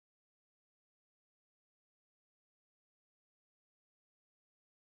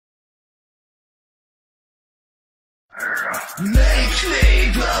Make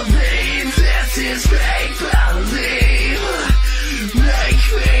me believe this is make believe. Make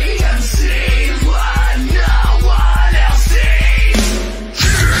me see what no one else sees.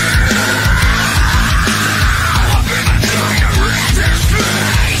 I've been trying to read this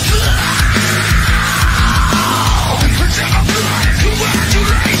place. Pretend I'm blind to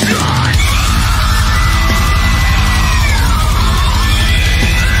imagination.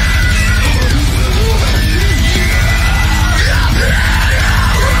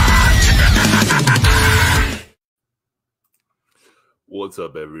 What's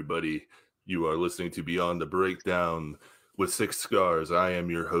up, everybody? You are listening to Beyond the Breakdown with Six Scars. I am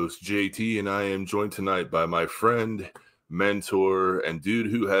your host, JT, and I am joined tonight by my friend, mentor, and dude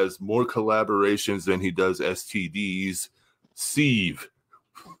who has more collaborations than he does STDs, Seethe.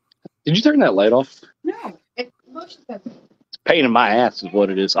 Did you turn that light off? No, it's motion sensor. It's a pain in my ass is what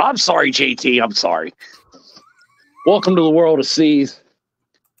it is. I'm sorry, JT. I'm sorry. Welcome to the world of Seethe.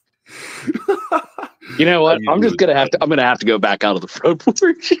 You know what? I'm gonna have to go back out of the front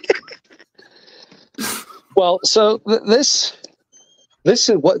porch. Well, so this is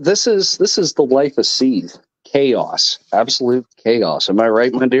the life of Seethe. Chaos, absolute chaos. Am I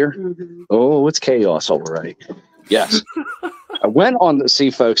right, my dear? Mm-hmm. Oh, it's chaos, all right. Yes. I went on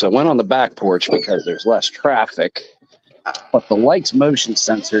the back porch because there's less traffic, but the light's motion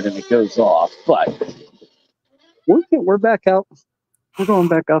censored and it goes off. But we're back out. We're going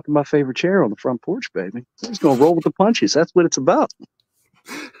back out to my favorite chair on the front porch, baby. We're just going to roll with the punches. That's what it's about.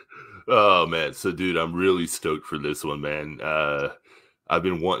 Oh, man. So, dude, I'm really stoked for this one, man. I've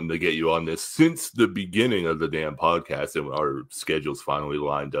been wanting to get you on this since the beginning of the damn podcast, and our schedules finally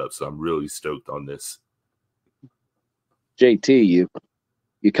lined up. So I'm really stoked on this. JT,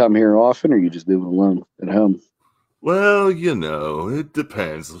 you come here often, or you just do it alone at home? Well, you know, it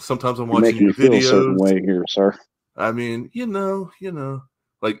depends. Sometimes I'm You're watching making me feel a videos. certain way here, sir. I mean, you know,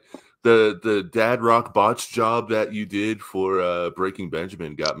 like the dad rock botch job that you did for Breaking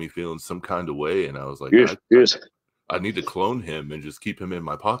Benjamin got me feeling some kind of way, and I was like, Yes. I need to clone him and just keep him in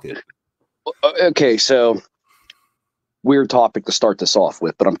my pocket. Okay, so weird topic to start this off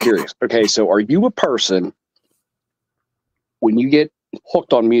with, but I'm curious. Okay, so are you a person when you get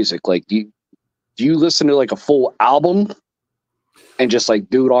hooked on music, like do you listen to like a full album and just like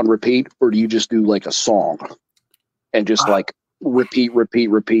do it on repeat, or do you just do like a song and just like repeat,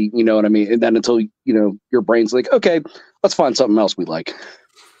 you know what I mean? And then until, you know, your brain's like, okay, let's find something else we like.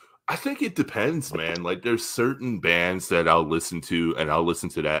 I think it depends, man. Like there's certain bands that I'll listen to, and I'll listen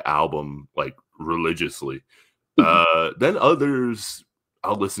to that album like religiously. Then others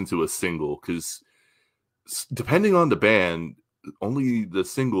I'll listen to a single, because depending on the band, only the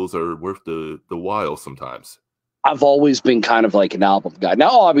singles are worth the while sometimes. I've always been kind of like an album guy. Now,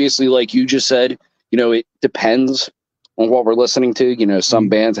 obviously, like you just said, you know, it depends on what we're listening to. You know, some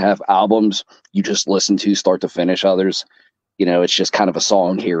bands have albums you just listen to start to finish. Others, you know, it's just kind of a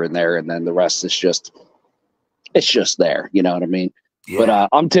song here and there, and then the rest is just there. You know what I mean? Yeah. But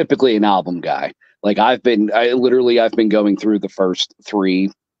I'm typically an album guy. Like I've been going through the first 3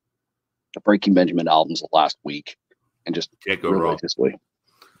 Breaking Benjamin albums last week, and just can't go religiously.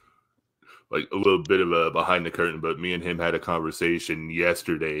 Like a little bit of a behind the curtain, but me and him had a conversation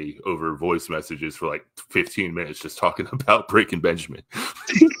yesterday over voice messages for like 15 minutes, just talking about Breaking Benjamin.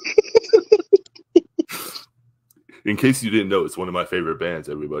 In case you didn't know, it's one of my favorite bands,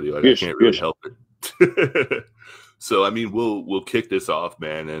 everybody. Like, I can't really help it. So, I mean, we'll kick this off,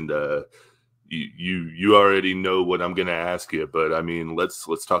 man. And you already know what I'm going to ask you, but I mean, let's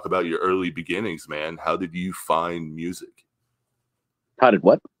talk about your early beginnings, man. How did you find music? How did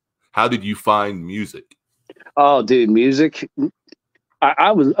what? How did you find music? Oh, dude, music.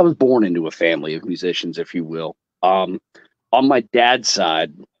 I was born into a family of musicians, if you will. On my dad's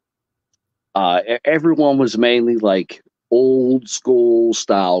side, everyone was mainly like old school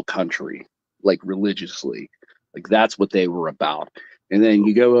style country, like religiously. Like that's what they were about. And then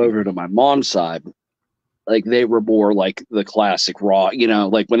you go over to my mom's side, like they were more like the classic rock, you know,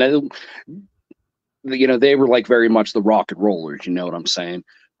 like when they were like very much the rock and rollers, you know what I'm saying?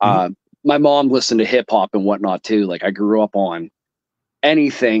 My mom listened to hip hop and whatnot too. Like I grew up on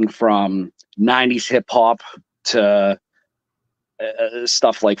anything from 90s hip hop to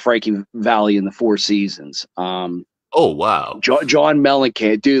stuff like Frankie Valli and the Four Seasons. Oh wow, John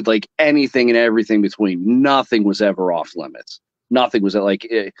Mellencamp, dude, like anything and everything between. Nothing was ever off limits. Nothing was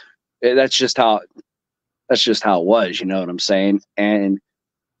like that's just how it was. You know what I'm saying? And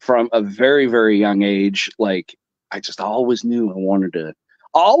from a very, very young age, like I always knew I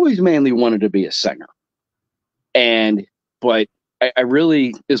always mainly wanted to be a singer. But I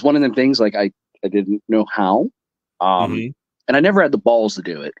really is one of the things, like I didn't know how. Mhm. And I never had the balls to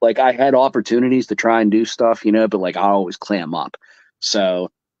do it. Like I had opportunities to try and do stuff, but like I always clam up. So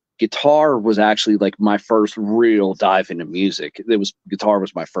guitar was actually like my first real dive into music. Guitar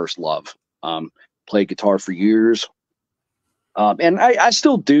was my first love. Played guitar for years. And I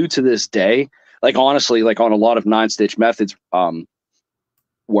still do to this day. Like honestly, like on a lot of Nine Stitch Methods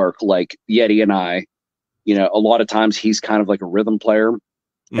work, like Yeti and I, a lot of times he's kind of like a rhythm player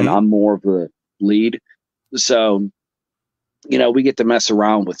and Mhm. I'm more of the lead. So, we get to mess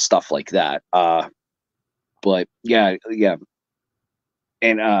around with stuff like that. But yeah, yeah.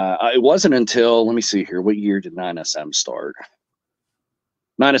 And it wasn't until, let me see here, what year did 9SM start?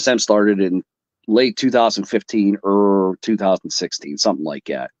 9SM started in late 2015 or 2016, something like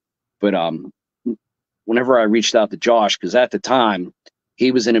that. But whenever I reached out to Josh, because at the time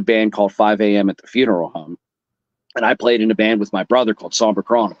he was in a band called 5 a.m. at the funeral home, and I played in a band with my brother called Somber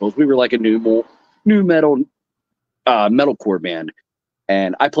Chronicles. We were like a new metal metalcore band,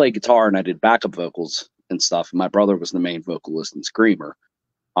 and I played guitar and I did backup vocals and stuff. And my brother was the main vocalist and screamer.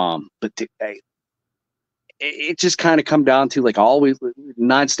 But it just kind of come down to like always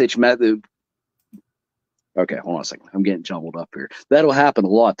Nine Stitch Method. Okay, hold on a second. I'm getting jumbled up here. That'll happen a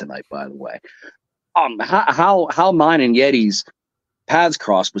lot tonight, by the way. How mine and Yeti's paths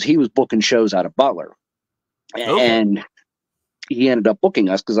crossed was he was booking shows out of Butler, Okay. and he ended up booking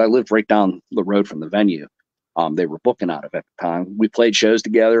us because I lived right down the road from the venue. They were booking out of at the time. We played shows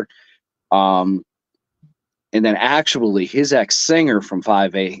together. And then actually his ex singer from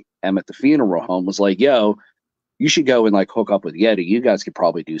 5 a.m. at the funeral home was like, yo, you should go and like hook up with Yeti. You guys could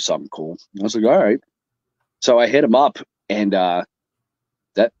probably do something cool. I was like, all right. So I hit him up, and that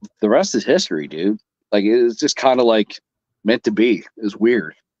the rest is history, dude. Like it was just kind of like meant to be. It was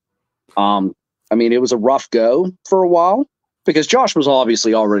weird. I mean, it was a rough go for a while because Josh was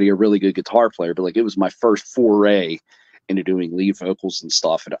obviously already a really good guitar player, but like it was my first foray into doing lead vocals and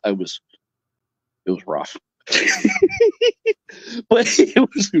stuff, and it was rough. But it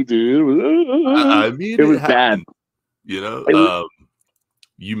was, dude, I mean, it was bad. happened.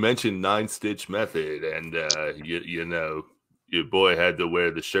 You mentioned Nine Stitch Method, and your boy had to wear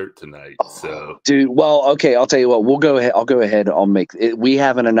the shirt tonight. So, dude, well, okay, I'll tell you what. We'll go ahead. I'll go ahead. I'll make it. We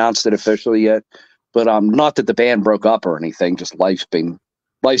haven't announced it officially yet, but not that the band broke up or anything. Just life's been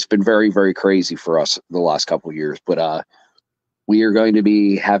very, very crazy for us the last couple of years. But we are going to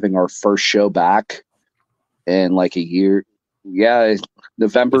be having our first show back in like a year. Yeah,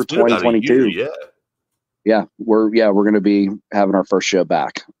 November it's been about a year, 2022. Yeah, we're going to be having our first show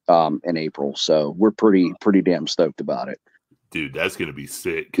back in April. So we're pretty damn stoked about it. Dude, that's gonna be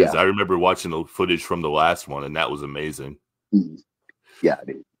sick because I remember watching the footage from the last one, and that was amazing. Yeah,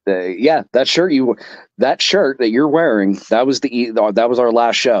 dude. That shirt that you're wearing, that was our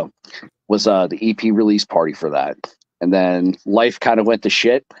last show. Was the EP release party for that, and then life kind of went to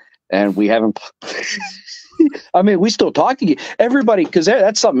shit, and we haven't. I mean, we still talk to you, everybody, because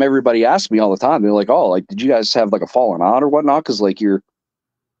that's something everybody asks me all the time. They're like, "Oh, like, did you guys have like a falling out or whatnot?" Because like you're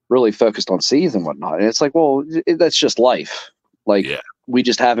really focused on Seethe and whatnot, and it's like, well, that's just life. Like we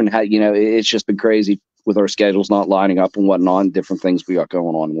just haven't had, it's just been crazy with our schedules not lining up and whatnot, and different things we got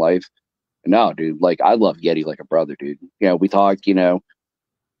going on in life. And no, dude, like I love Yeti like a brother, dude. We talk,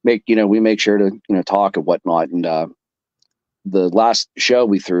 we make sure to talk and whatnot. And the last show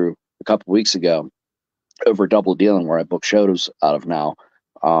we threw a couple weeks ago over Double Dealing, where I book shows out of now,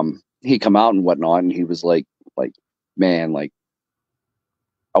 he come out and whatnot, and he was like, man, like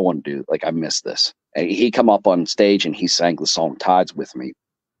I want to do, like, I miss this. And he come up on stage and he sang the song Tides with me.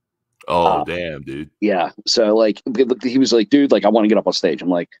 Oh, damn, dude. Yeah. So like he was like, dude, like I want to get up on stage. I'm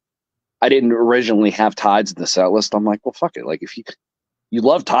like, I didn't originally have Tides in the set list. I'm like, well, fuck it. Like if you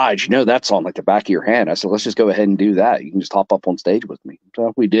love Tides, that song like the back of your hand. I said, let's just go ahead and do that. You can just hop up on stage with me.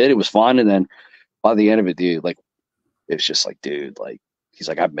 So we did. It was fun. And then by the end of it, dude, like it was just like, dude, like he's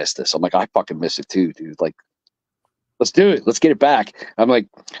like, I missed this. I'm like, I fucking miss it too, dude. Like, let's do it. Let's get it back. I'm like,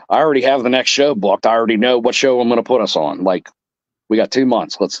 I already have the next show booked. I already know what show I'm going to put us on. Like, we got 2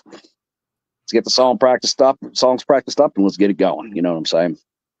 months. Let's get the songs practiced up, and let's get it going. You know what I'm saying?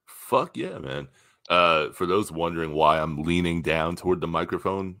 Fuck yeah, man. For those wondering why I'm leaning down toward the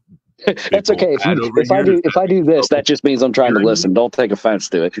microphone, that's okay. If I do this, that just means I'm trying to listen. Don't take offense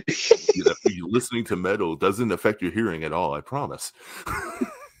to it. You listening to metal doesn't affect your hearing at all. I promise.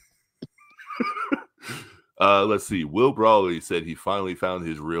 Let's see. Will Brawley said he finally found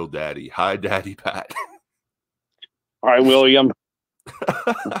his real daddy. Hi, Daddy Pat. All right, William.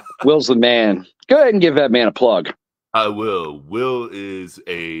 Will's the man. Go ahead and give that man a plug. I will. Will is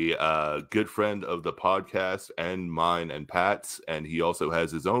a good friend of the podcast and mine and Pat's, and he also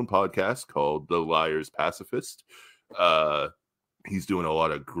has his own podcast called The Liar's Pacifist. He's doing a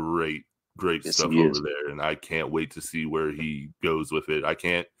lot of great Yes, stuff he over is. there, and I can't wait to see where he goes with it. I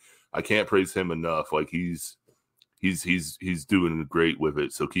can't praise him enough. Like he's doing great with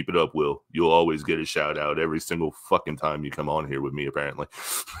it. So keep it up, Will. You'll always get a shout out every single fucking time you come on here with me, apparently.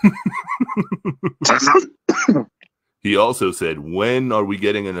 He also said, when are we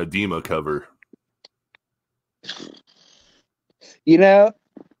getting an edema cover? You know,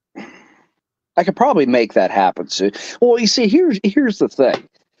 I could probably make that happen soon. Well, you see, here's the thing.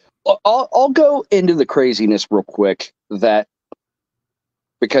 I'll go into the craziness real quick.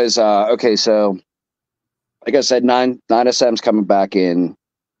 Because okay, so like I said, 9SM's coming back in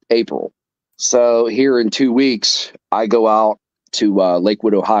April. So here in 2 weeks, I go out to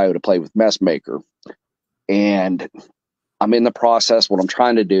Lakewood, Ohio, to play with Messmaker, and I'm in the process. What I'm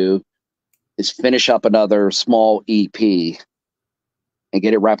trying to do is finish up another small EP and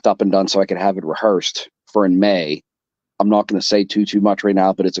get it wrapped up and done so I can have it rehearsed for in May. I'm not going to say too much right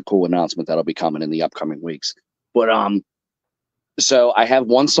now, but it's a cool announcement that'll be coming in the upcoming weeks. But so I have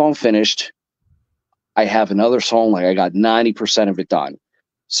one song finished. I have another song, like I got 90% of it done.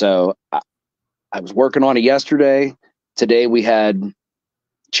 So I was working on it yesterday. Today we had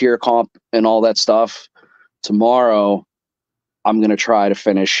cheer comp and all that stuff. Tomorrow I'm going to try to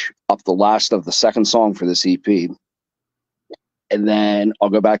finish up the last of the second song for this EP. And then I'll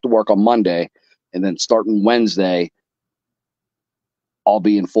go back to work on Monday. And then starting Wednesday, I'll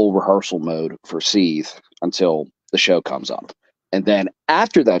be in full rehearsal mode for Seethe until the show comes up. And then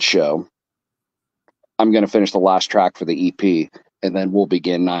after that show, I'm going to finish the last track for the EP. And then we'll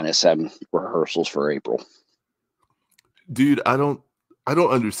begin 9SM rehearsals for April. Dude, I don't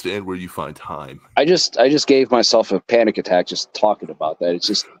understand where you find time. I just gave myself a panic attack just talking about that. It's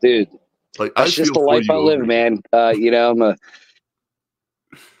just, dude, Like, that's just the life I live, man. You know, I'm a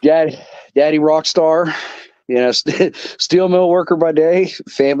daddy rock star, you know, steel mill worker by day,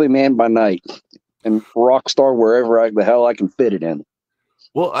 family man by night, and rock star wherever the hell I can fit it in.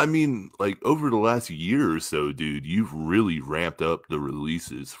 Well, I mean, like over the last year or so, dude, you've really ramped up the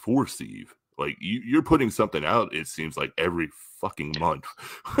releases for Seethe. Like you're putting something out, it seems like every fucking month.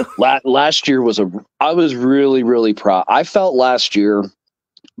 Last year I was really, really proud. I felt last year,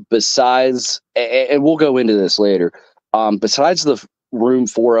 besides, and we'll go into this later, besides the Room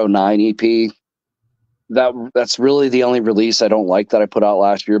 409 EP, that's really the only release I don't like that I put out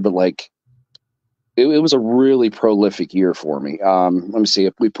last year, but like it was a really prolific year for me. Let me see,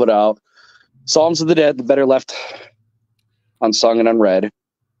 if we put out Psalms of the Dead, The Better Left Unsung and Unread,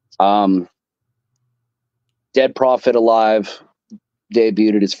 Dead Prophet Alive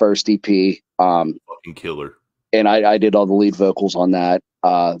debuted its first EP, fucking killer, and I did all the lead vocals on that.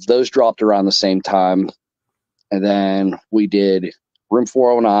 Those dropped around the same time, and then we did Room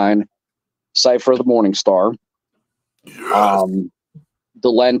 409, Cypher of the Morning Star, yes.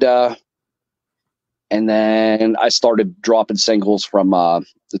 Delenda, and then I started dropping singles from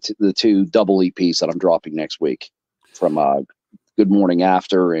the two double EPs that I'm dropping next week, from Good Morning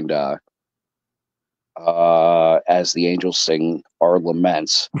After and As the Angels Sing Our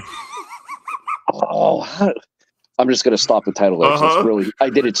Laments. I'm just going to stop the title there. It's really,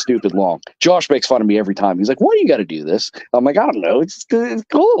 I did it stupid long. Josh makes fun of me every time. He's like, why do you got to do this? I'm like, I don't know. It's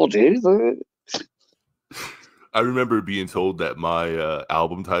cool, dude. I remember being told that my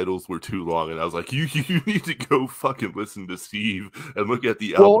album titles were too long, and I was like, you need to go fucking listen to Seethe and look at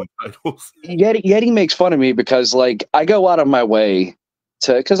the album titles. Yeti makes fun of me because, like, I go out of my way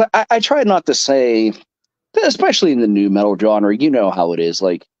to, because I try not to say, especially in the new metal genre, you know how it is.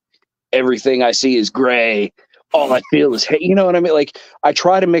 Like, everything I see is gray. All I feel is hate. You know what I mean? Like, I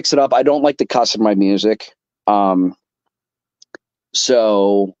try to mix it up. I don't like to cuss in my music.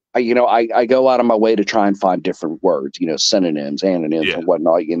 So I go out of my way to try and find different words, synonyms, antonyms, and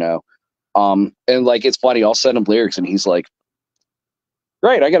whatnot, and like, it's funny, I'll send him lyrics and he's like,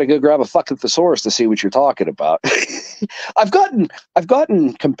 great, I got to go grab a fucking thesaurus to see what you're talking about. I've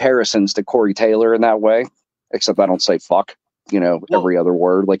gotten comparisons to Corey Taylor in that way, except I don't say fuck, every other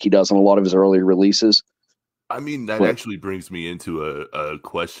word like he does in a lot of his early releases. I mean, that actually brings me into a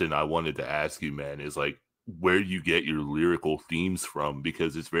question I wanted to ask you, man, is like, where you get your lyrical themes from,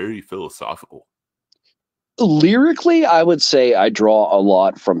 because it's very philosophical. Lyrically, I would say I draw a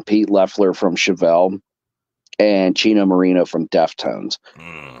lot from Pete Leffler from Chevelle and Chino Marino from Deftones.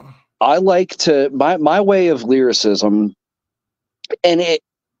 I like to, my way of lyricism, and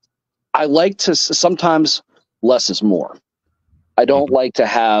I like to, sometimes less is more. I don't like to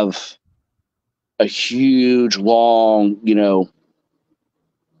have a huge, long,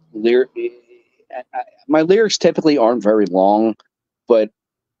 my lyrics typically aren't very long, but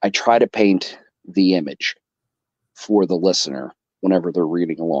I try to paint the image for the listener whenever they're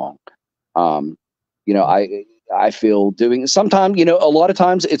reading along. You know, I feel doing sometimes, you know, a lot of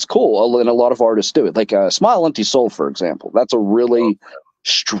times it's cool, and a lot of artists do it. Like Smile Empty Soul, for example. That's a really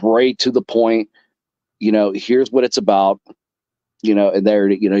straight to the point, you know, here's what it's about, you know, and there,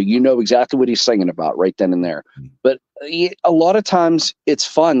 you know exactly what he's singing about right then and there. But a lot of times it's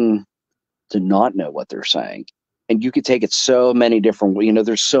fun to not know what they're saying. And you could take it so many different ways. You know,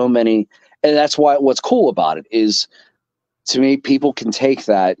 there's so many, and that's why what's cool about it is, to me, people can take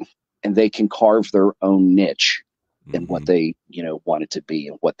that and they can carve their own niche in what they, you know, want it to be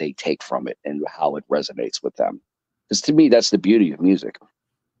and what they take from it and how it resonates with them. Because to me, that's the beauty of music.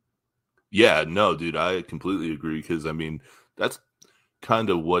 Yeah, no, dude, I completely agree. Because I mean, that's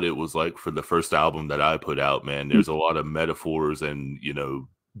kind of what it was like for the first album that I put out, man. There's a lot of metaphors and, you know,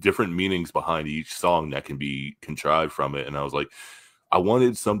 different meanings behind each song that can be contrived from it. And I was like, I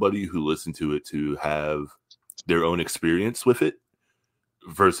wanted somebody who listened to it to have their own experience with it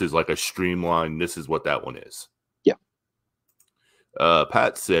versus like a streamlined, this is what that one is. Yeah.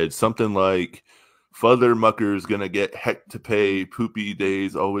 Pat said something like, Further mucker's gonna get heck to pay, poopy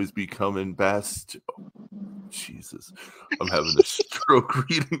days always be coming best. Oh, Jesus, I'm having a stroke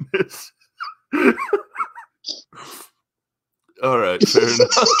reading this. All right, fair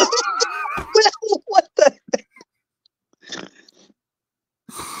enough. What the?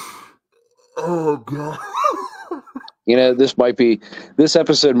 Oh God. You know, this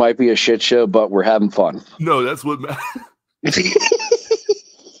episode might be a shit show, but we're having fun. No, that's what matters.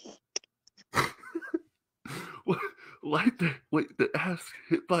 Like the ass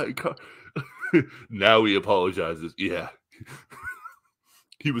hit by a car. Now he apologizes. Yeah.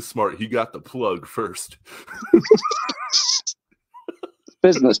 He was smart. He got the plug first.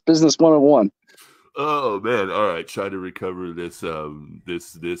 Business 101. Oh man. All right. Try to recover this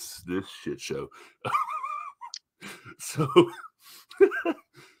this shit show. So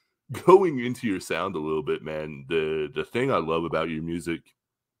going into your sound a little bit, man, the thing I love about your music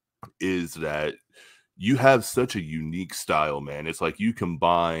is that you have such a unique style, man. It's like you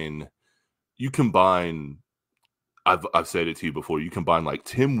combine I've said it to you before, you combine like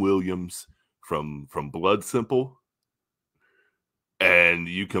Tim Williams from Blood Simple, and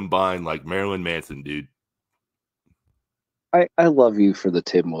you combine like Marilyn Manson, dude. I love you for the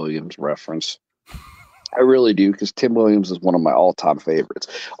Tim Williams reference. I really do, because Tim Williams is one of my all-time favorites.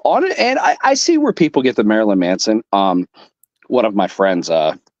 On it, and I see where people get the Marilyn Manson. One of my friends,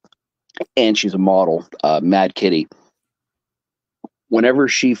 and she's a model, Mad Kitty. Whenever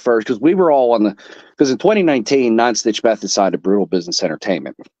she first, because we were all because in 2019, Nine Stitch Method signed to Brutal Business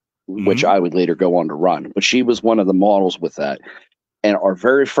Entertainment, which I would later go on to run. But she was one of the models with that. And our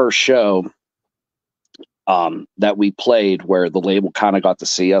very first show that we played, where the label kind of got to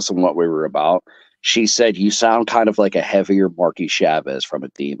see us and what we were about, she said, "You sound kind of like a heavier Marky Chavez from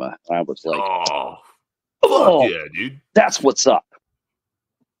Edema." And I was like, "Oh, yeah, dude, that's what's up."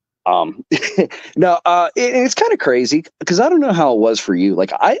 No, it's kind of crazy, because I don't know how it was for you.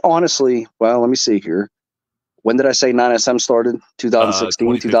 Like, I honestly, well, let me see here. When did I say 9SM started?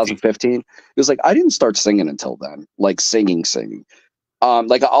 2016, 2015. It was like, I didn't start singing until then, like singing.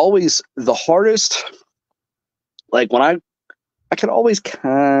 Like the hardest, like when I could always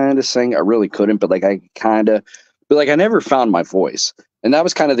kind of sing. I really couldn't, but like I never found my voice. And that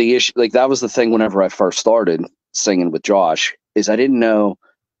was kind of the issue. Like, that was the thing whenever I first started singing with Josh, is I didn't know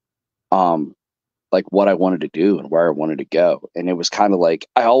like what I wanted to do and where I wanted to go. And it was kind of like,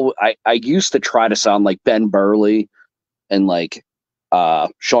 I used to try to sound like Ben Burley and like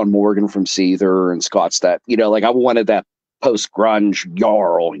Sean Morgan from Seethe and Scott Stapp, you know, like I wanted that post grunge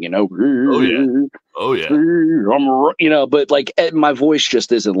Jarl, you know. Oh yeah. You know, but like my voice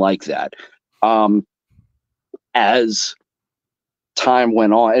just isn't like that. As time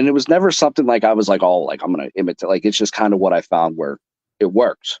went on, and it was never something like I was like, oh, like I'm gonna imitate. Like, it's just kind of what I found where it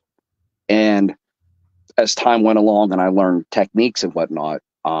works. And as time went along and I learned techniques and whatnot,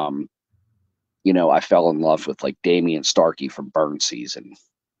 you know, I fell in love with like Damian Starkey from Burn Season,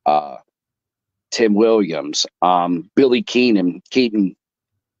 Tim Williams, Billy Keaton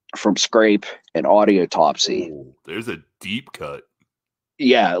from Scrape and Audiotopsy. Oh, there's a deep cut.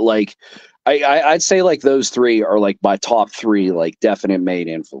 Yeah, like I'd say like those three are like my top three like definite main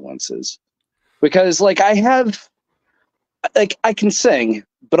influences, because like I can sing,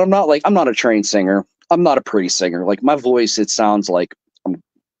 but I'm not a trained singer. I'm not a pretty singer. Like, my voice, it sounds like I'm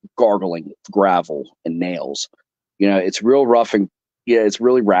gargling gravel and nails. You know, it's real rough and yeah, it's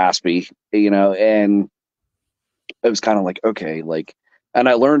really raspy, you know, and it was kind of like, okay, like, and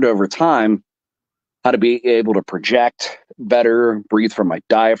I learned over time how to be able to project better, breathe from my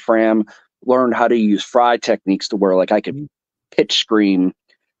diaphragm, learned how to use fry techniques to where like I could pitch scream.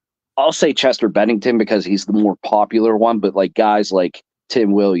 I'll say Chester Bennington because he's the more popular one, but like guys like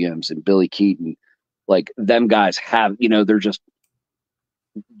Tim Williams and Billy Keaton, like them guys have, they're just,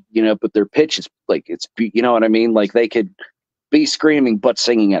 but their pitch is like, you know what I mean? Like they could be screaming but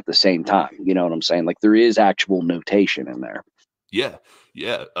singing at the same time. You know what I'm saying? Like there is actual notation in there. Yeah.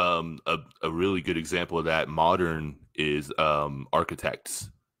 Yeah. A really good example of that modern is Architects.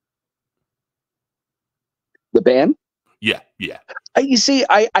 The band? Yeah. Yeah. You see,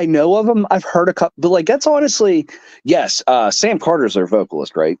 I know of them. I've heard a couple, but like that's honestly, yes. Sam Carter's their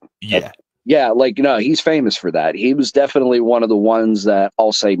vocalist, right? Yeah. Yeah, like no, he's famous for that. He was definitely one of the ones that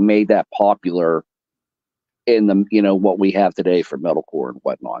I'll say made that popular in the what we have today for metalcore and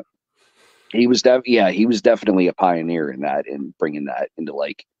whatnot. He was he was definitely a pioneer in that and bringing that into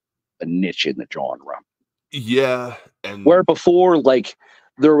like a niche in the genre. Yeah, and where before like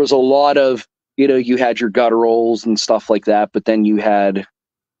there was a lot of you had your gutturals and stuff like that, but then you had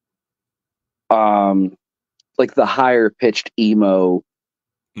like the higher pitched emo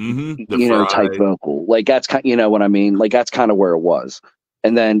type vocal. Like that's kind what I mean? Like that's kind of where it was.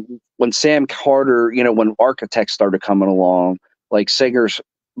 And then when Sam Carter, when Architects started coming along, like singers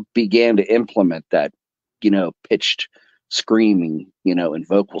began to implement that, pitched screaming, and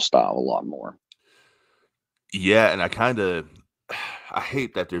vocal style a lot more. Yeah, and I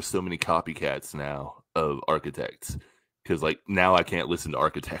hate that there's so many copycats now of Architects because like now I can't listen to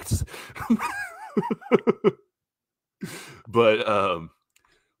Architects. But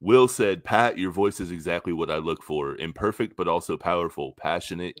Will said, Pat, your voice is exactly what I look for. Imperfect, but also powerful,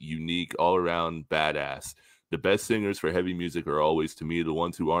 passionate, unique, all around badass. The best singers for heavy music are always, to me, the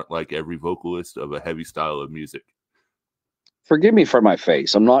ones who aren't like every vocalist of a heavy style of music. Forgive me for my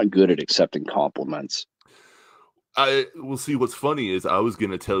face. I'm not good at accepting compliments. I will see. What's funny is I was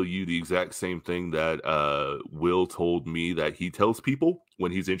going to tell you the exact same thing that Will told me that he tells people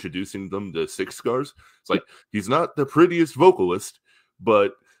when he's introducing them to Six Scars. It's like, he's not the prettiest vocalist,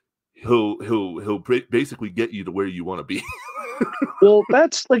 but he'll basically get you to where you want to be. Well,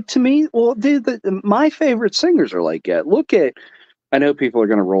 that's like, to me, well, dude, my favorite singers are like that. Look at, I know people are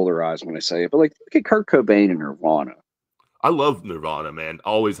going to roll their eyes when I say it, but like, look at Kurt Cobain and Nirvana. I love Nirvana, man.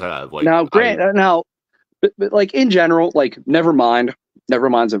 Always have. Like now, but like in general, like Nevermind.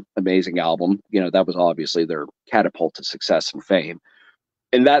 Nevermind's an amazing album. That was obviously their catapult to success and fame,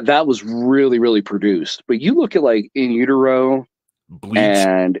 and that was really, really produced. But you look at like In Utero, Bleach,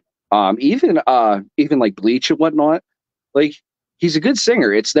 and even like Bleach and whatnot. Like he's a good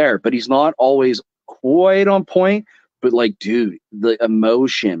singer. It's there, but he's not always quite on point. But like, dude, the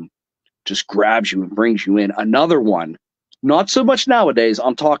emotion just grabs you and brings you in. Another one. Not so much nowadays.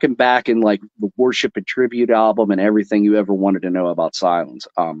 I'm talking back in like the Worship and Tribute album and everything you ever wanted to know about Silence.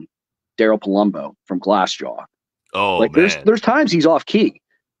 Daryl Palumbo from Glassjaw. Oh, like man. there's times he's off key,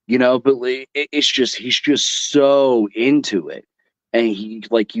 but it's just he's just so into it, and he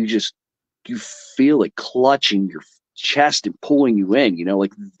like you feel it clutching your chest and pulling you in.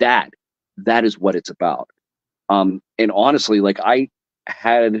 Like that is what it's about. And honestly, like I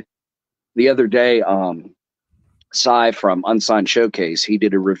had the other day, Seethe from Unsigned Showcase, he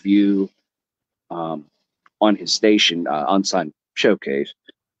did a review on his station, Unsigned Showcase.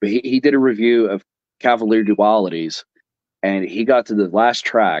 But he did a review of Cavalier Dualities, and he got to the last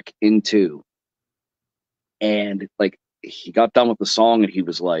track, Into, and like he got done with the song, and he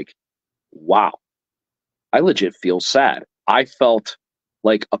was like, wow, I legit feel sad. I felt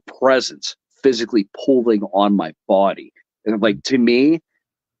like a presence physically pulling on my body. And like, to me,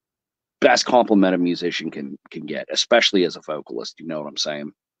 best compliment a musician can get, especially as a vocalist. You know what I'm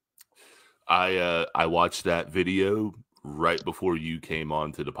saying? I watched that video right before you came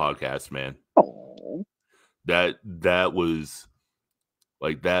on to the podcast, man. Oh, that was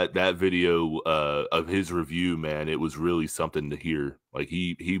like that video of his review, man. It was really something to hear. Like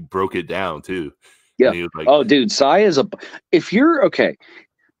he broke it down too. Yeah. He was like, oh, dude, Seethe is if you're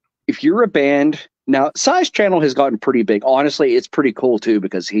a band now, Seethe's channel has gotten pretty big. Honestly, it's pretty cool too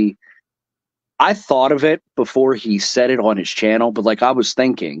because I thought of it before he said it on his channel, but like I was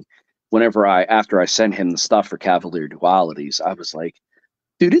thinking after I sent him the stuff for Cavalier Dualities, I was like,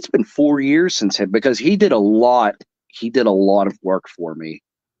 dude, it's been 4 years since him, because he did a lot of work for me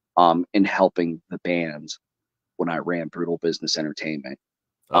in helping the bands when I ran Brutal Business Entertainment.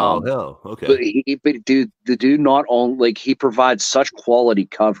 oh hell, okay. But dude, the dude not only like he provides such quality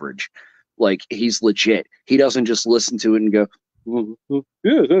coverage, like he's legit. He doesn't just listen to it and go,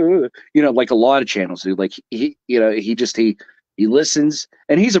 like a lot of channels do. Like he listens,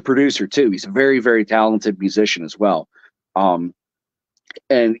 and he's a producer too. He's a very, very talented musician as well.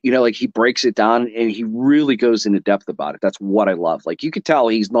 And like he breaks it down and he really goes into depth about it. That's what I love. Like you could tell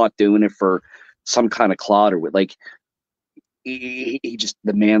he's not doing it for some kind of clout or with like he just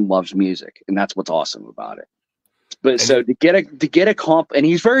the man loves music, and that's what's awesome about it. But And so to get a comp, and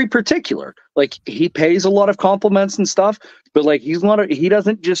he's very particular. Like he pays a lot of compliments and stuff, but like he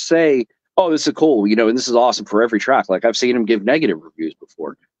doesn't just say, "Oh, this is cool," and this is awesome for every track. Like I've seen him give negative reviews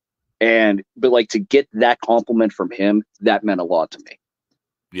before, but like to get that compliment from him, that meant a lot to me.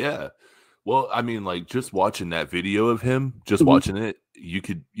 yeah. Well, I mean, like just watching that video of him, just watching it, you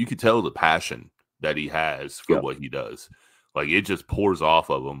could tell the passion that he has for what he does. Like it just pours off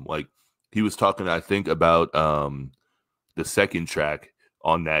of him. Like he was talking, I think, about the second track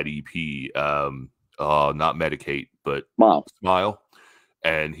on that EP, not Medicate, but Smile.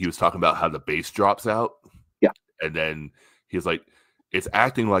 And he was talking about how the bass drops out. Yeah. And then he was like, it's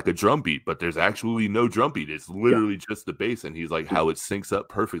acting like a drum beat, but there's actually no drum beat. It's literally just the bass. And he's like, how it syncs up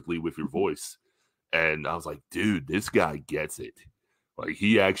perfectly with your voice. And I was like, dude, this guy gets it. Like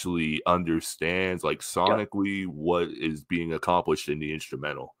he actually understands like sonically what is being accomplished in the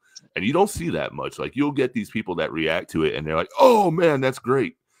instrumental. And you don't see that much. Like you'll get these people that react to it and they're like, oh man, that's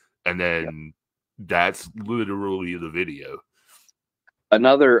great. And then that's literally the video.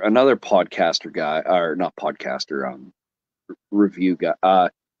 Another podcaster guy, or not podcaster, review guy.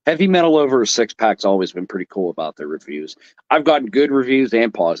 Heavy Metal Over a Six Pack's always been pretty cool about their reviews. I've gotten good reviews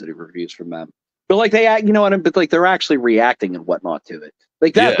and positive reviews from them. But like they act, but like they're actually reacting and whatnot to it.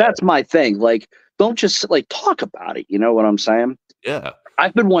 Like that's my thing. Like don't just like talk about it. You know what I'm saying? Yeah.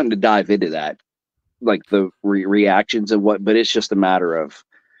 I've been wanting to dive into that, like the reactions and but it's just a matter of,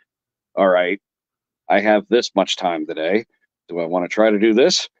 all right, I have this much time today. Do I want to try to do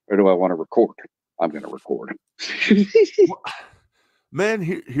this or do I want to record? I'm going to record. Man,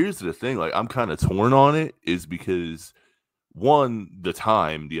 here's the thing. Like, I'm kind of torn on it is because one,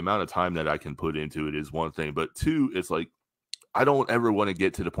 the amount of time that I can put into it is one thing. But two, it's like, I don't ever want to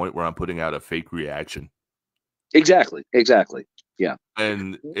get to the point where I'm putting out a fake reaction. Exactly. Yeah.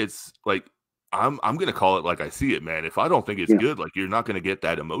 And it's like, I'm going to call it like I see it, man. If I don't think it's good, like you're not going to get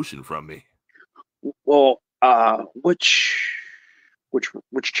that emotion from me. Well, which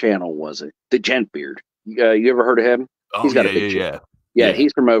channel was it? The Gentbeard. You ever heard of him? Oh, he's got a big yeah. Yeah,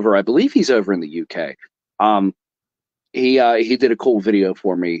 he's from over. I believe he's over in the UK. He did a cool video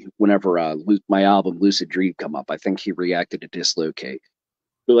for me whenever my album Lucid Dream come up. I think he reacted to Dislocate.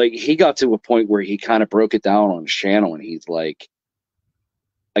 But like he got to a point where he kind of broke it down on his channel, and he's like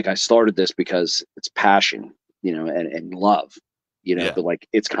I started this because it's passion, and love, but like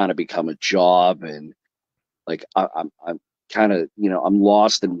it's kind of become a job, and like I'm kind of I'm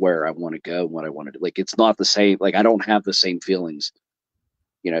lost in where I want to go and what I want to do. Like it's not the same. Like I don't have the same feelings.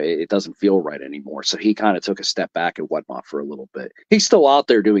 It doesn't feel right anymore. So he kind of took a step back and whatnot for a little bit. He's still out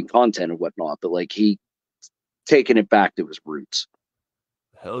there doing content and whatnot, but like he taking it back to his roots.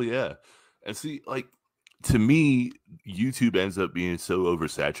 Hell yeah. And see, like to me, YouTube ends up being so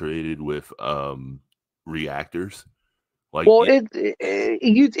oversaturated with reactors. Like, well,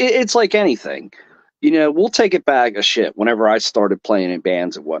 it's like anything. We'll take it back a shit. Whenever I started playing in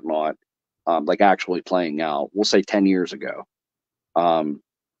bands and whatnot, like actually playing out, we'll say 10 years ago.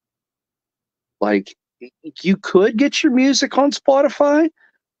 Like you could get your music on Spotify,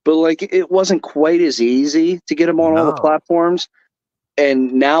 but like it wasn't quite as easy to get them on all the platforms.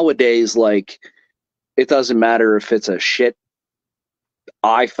 And nowadays, like it doesn't matter if it's a shit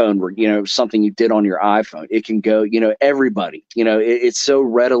iPhone or something you did on your iPhone, it can go, everybody, it's so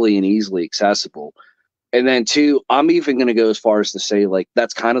readily and easily accessible. And then two, I'm even going to go as far as to say like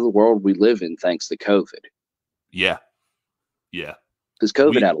that's kind of the world we live in thanks to COVID. Yeah Because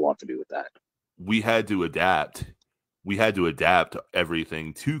COVID had a lot to do with that. We had to adapt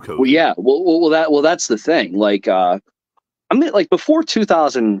everything to COVID. Well, yeah. Well, that's the thing. Like, I mean, like before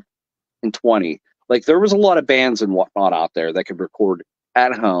 2020, like there was a lot of bands and whatnot out there that could record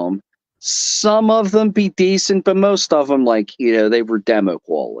at home. Some of them be decent, but most of them, like, they were demo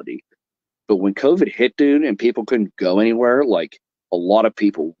quality. But when COVID hit, dude, and people couldn't go anywhere, like a lot of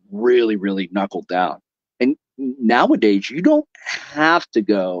people really, really knuckled down. And nowadays, you don't have to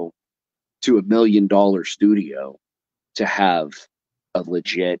go to $1 million studio to have a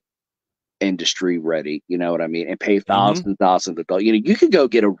legit industry ready, you know what I mean, and pay thousands of dollars. You could go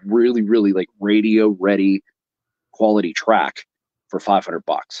get a really, really like radio ready quality track for $500.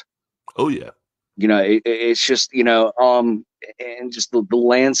 Oh yeah. It's just and just the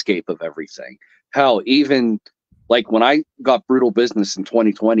landscape of everything. Hell, even like when I got Brutal Business in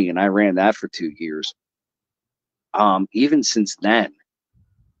 2020 and I ran that for 2 years, even since then,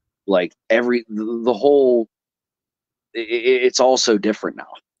 like the whole it's all so different now.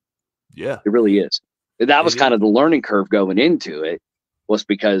 Yeah. It really is. And that was It kind is. of the learning curve going into it, was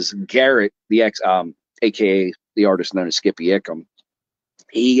because Garrett, the aka the artist known as Skippy Ickham,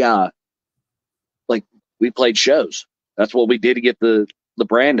 he like, we played shows. That's what we did to get the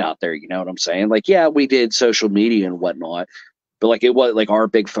brand out there. You know what I'm saying? Like, yeah, we did social media and whatnot, but like, it was like our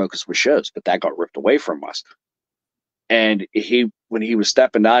big focus was shows, but that got ripped away from us. And when he was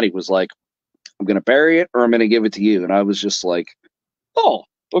stepping out, he was like, I'm going to bury it or I'm going to give it to you. And I was just like, oh,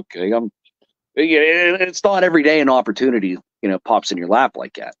 okay. It's not every day an opportunity, pops in your lap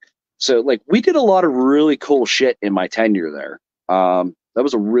like that. So like, we did a lot of really cool shit in my tenure there. That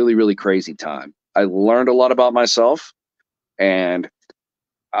was a really, really crazy time. I learned a lot about myself, and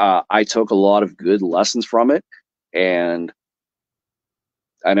I took a lot of good lessons from it. And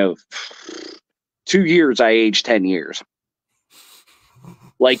I know 2 years, I aged 10 years.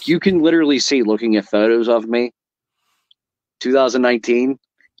 Like, you can literally see, looking at photos of me, 2019,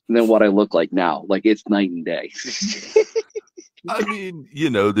 and then what I look like now. Like, it's night and day. I mean,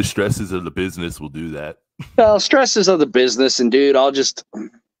 the stresses of the business will do that. Well, stresses of the business, and dude, how do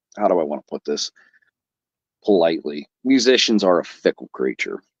I want to put this politely? Musicians are a fickle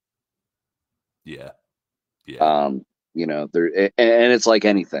creature. Yeah. And it's like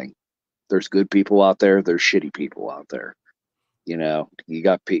anything. There's good people out there. There's shitty people out there. You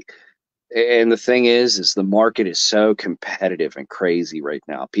got and the thing is the market is so competitive and crazy right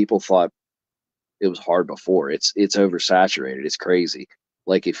now. People thought it was hard before. It's oversaturated. It's crazy.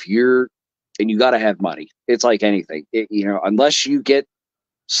 Like, and you got to have money. It's like anything. Unless you get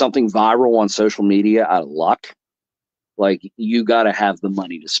something viral on social media out of luck, like, you got to have the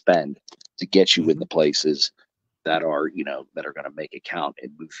money to spend to get you in the places that are going to make it count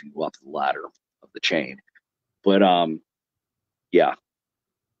and move you up the ladder of the chain. But yeah.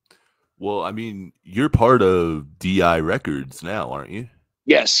 Well, I mean, you're part of DI Records now, aren't you?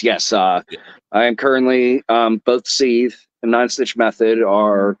 Yes. I am currently both Seethe and Nine Stitch Method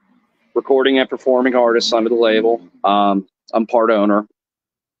are recording and performing artists under the label. I'm part owner.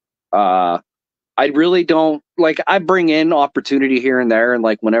 I really don't I bring in opportunity here and there, and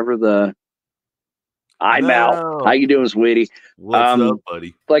like, whenever I'm out. How you doing, sweetie? What's up,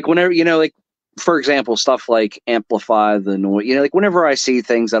 buddy? Like, whenever, for example, stuff like amplify the noise, like, whenever I see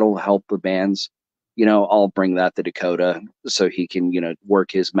things that'll help the bands, I'll bring that to Dakota so he can,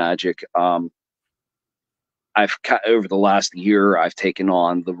 work his magic. Over the last year, I've taken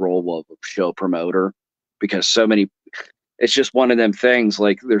on the role of a show promoter, because it's just one of them things.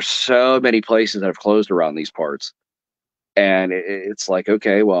 Like, there's so many places that have closed around these parts. And it's like,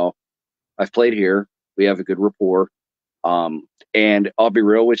 okay, well, I've played here. We have a good rapport. And I'll be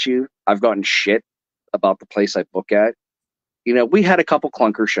real with you. I've gotten shit about the place I book at. We had a couple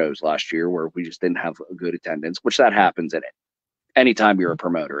clunker shows last year where we just didn't have a good attendance, which that happens in it. Anytime you're a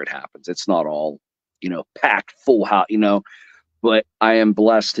promoter, it happens. It's not all, packed full house, but I am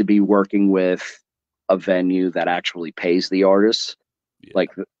blessed to be working with a venue that actually pays the artists. Yeah.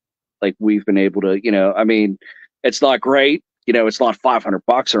 Like we've been able to, I mean, it's not great, it's not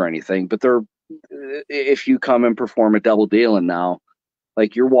 $500 or anything, but if you come and perform a double dealing now,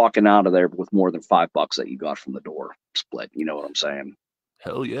 like, you're walking out of there with more than $5 that you got from the door split. You know what I'm saying?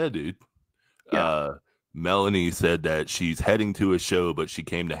 Hell yeah, dude. Yeah. Melanie said that she's heading to a show, but she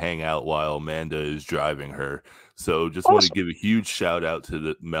came to hang out while Amanda is driving her. So just want to give a huge shout out to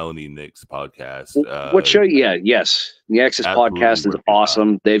the Melanie Nix podcast. What show? Yeah, yes. The Exes podcast is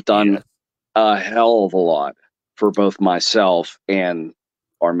awesome. They've done a hell of a lot for both myself and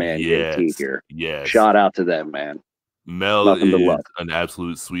our man JT here. Yes. Shout out to them, man. Mel is an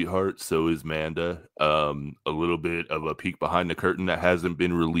absolute sweetheart. So is Manda. A little bit of a peek behind the curtain that hasn't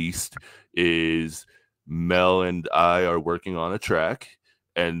been released is Mel and I are working on a track,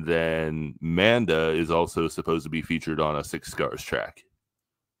 and then Manda is also supposed to be featured on a Six Scars track.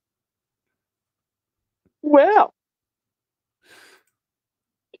 Well,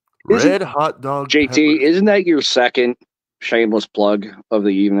 Red Hot Dog JT, Peppers. Isn't that your second shameless plug of the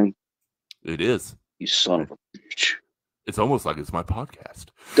evening? It is. You son of a bitch. It's almost like it's my podcast.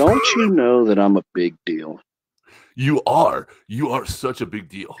 Don't you know that I'm a big deal? You are. You are such a big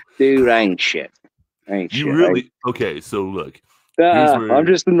deal. Dude, I ain't shit. Really? Okay, so look. I'm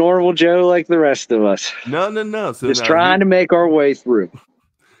just a normal Joe like the rest of us. No. So just trying to make our way through.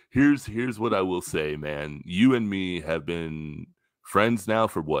 Here's what I will say, man. You and me have been friends now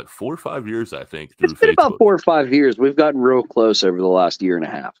for what, 4 or 5 years, I think. It's been about 4 or 5 years. We've gotten real close over the last year and a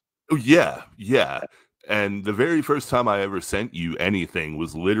half. Oh, yeah. And the very first time I ever sent you anything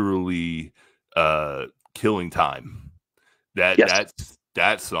was literally Killing Time.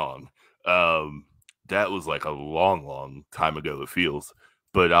 That song. that was like a long time ago, it feels.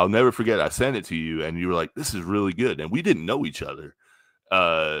 But I'll never forget, I sent it to you, and you were like, this is really good. And we didn't know each other,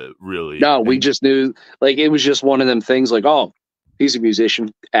 really. No, we And just knew, like, it was just one of them things like, oh, he's a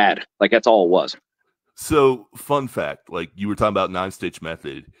musician, add. Like, that's all it was. so, fun fact, like you were talking about 9-Stitch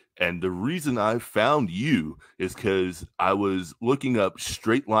Method, and the reason I found you is because I was looking up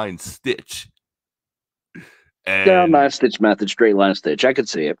straight line stitch. Yeah, And 9-Stitch Method, straight line stitch. I could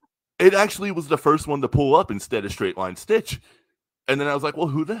see it. it actually was the first one to pull up instead of straight line stitch. And then I was like, well,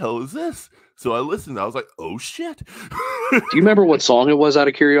 who the hell is this? So I listened. I was like, oh, shit. Do you remember what song it was, out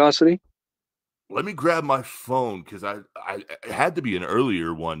of curiosity? Let me grab my phone, because I it had to be an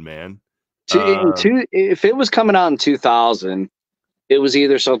earlier one, man. If it was coming out in 2000, it was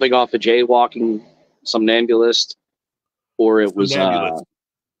either something off of Jaywalking Somnambulist, or it was Somnambulist.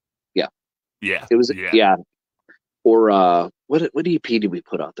 yeah. Yeah. It was yeah. Or what EP did we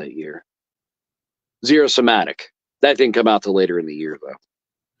put out that year? Zero Somatic. That didn't come out till later in the year, though.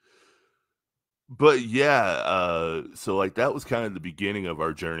 But yeah, so like that was kind of the beginning of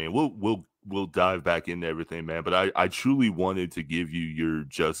our journey, and we'll dive back into everything, man. But I truly wanted to give you your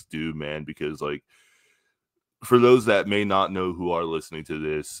just due, man, because like for those that may not know who are listening to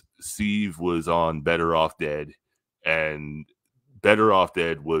this, Seethe was on Better Off Dead, and Better Off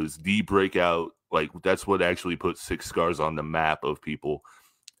Dead was the breakout. Like that's what actually put Six Scars on the map of people.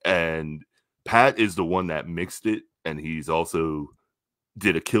 And Pat is the one that mixed it, and he's also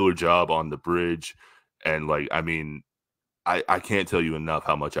did a killer job on the bridge. And like, I mean, I can't tell you enough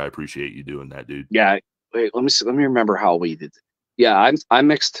how much I appreciate you doing that, dude. Yeah. Wait, let me remember how we did. Yeah, I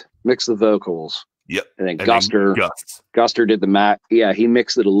mixed the vocals. Yep. And then And Guster did the mat. Yeah, he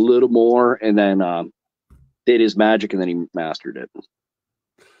mixed it a little more, and then did his magic, and then he mastered it.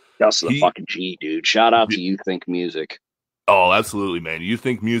 Gus is a fucking G, dude. Shout out to You Think Music. Oh, absolutely, man. You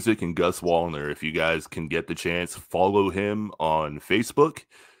Think Music and Gus Wallner. If you guys can get the chance, follow him on Facebook.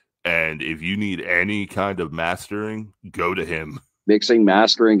 And if you need any kind of mastering, go to him. Mixing,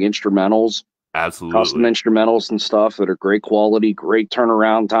 mastering, instrumentals. Absolutely. Custom instrumentals and stuff that are great quality, great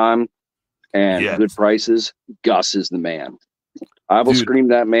turnaround time, and good prices. Gus is the man. I will scream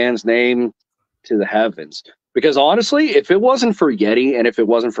that man's name to the heavens. Because honestly, if it wasn't for Yeti and if it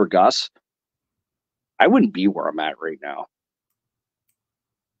wasn't for Gus, I wouldn't be where I'm at right now.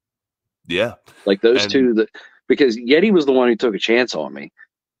 Yeah. Like those two, because Yeti was the one who took a chance on me.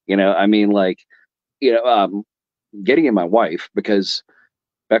 You know, I mean, like, you know, Yeti and my wife, because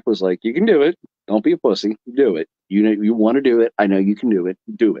Beck was like, you can do it. Don't be a pussy. Do it. You know, you want to do it. I know you can do it.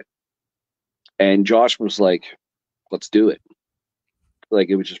 Do it. And Josh was like, let's do it. Like,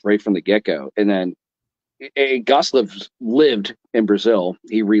 it was just right from the get-go. And then Gus lived in Brazil.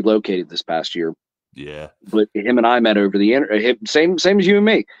 He relocated this past year. Yeah. But him and I met over the internet. Same as you and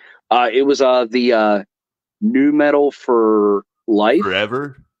me. It was the New Metal for Life.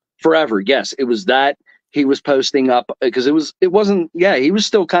 Forever. Yes, it was that. He was posting up because he was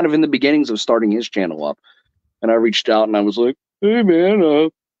still kind of in the beginnings of starting his channel up. And I reached out and I was like, hey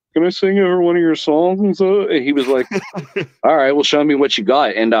man, can I sing over one of your songs? And he was like, all right, well, show me what you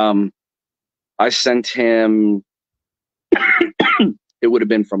got. And I sent him it would have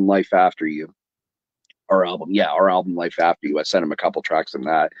been from Life After You, our album. Yeah, our album Life After You. I sent him a couple tracks from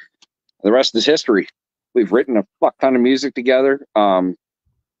that. The rest is history. We've written a fuck ton of music together.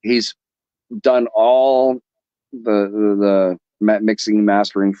 He's done all the mixing and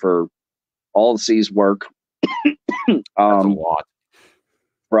mastering for all of C's work. That's a lot.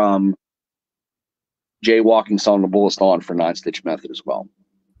 From Jaywalking Somnambulist on for 9-Stitch Method as well.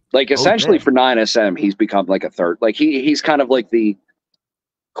 Like essentially for 9SM, he's become like a third. Like he's kind of like the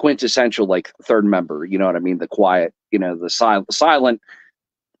quintessential like third member. You know what I mean? The quiet, you know, the silent.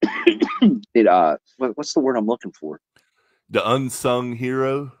 What's the word I'm looking for? The unsung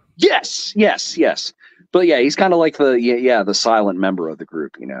hero. Yes. But yeah, he's kind of like the silent member of the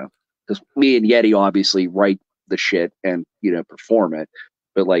group, you know, because me and Yeti obviously write the shit and, you know, perform it.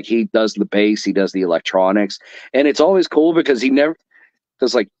 But like he does the bass, he does the electronics, and it's always cool because he's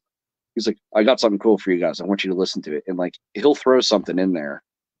like, I got something cool for you guys. I want you to listen to it. And like, he'll throw something in there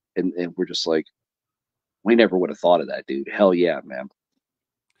and we're just like, we never would have thought of that, dude. Hell yeah, man.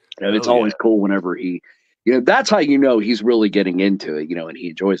 And it's always cool whenever he, you know, that's how you know he's really getting into it, you know, and he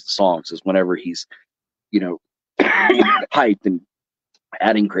enjoys the songs is whenever he's, you know, hyped and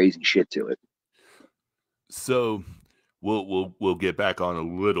adding crazy shit to it. So we'll get back on a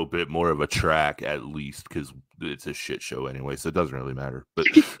little bit more of a track at least because it's a shit show anyway, so it doesn't really matter. But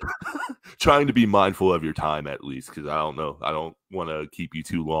trying to be mindful of your time at least because I don't know, I don't want to keep you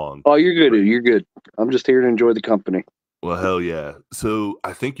too long. Oh, you're good. You're good. I'm just here to enjoy the company. Well, hell yeah. So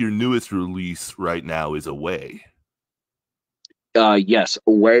I think your newest release right now is Away. Yes,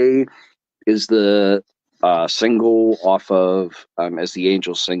 Away is the single off of As the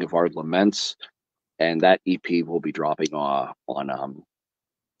Angels Sing of Our Laments, and that EP will be dropping on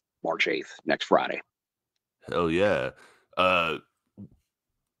March 8th, next Friday. Hell yeah. Uh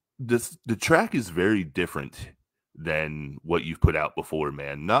the track is very different than what you've put out before,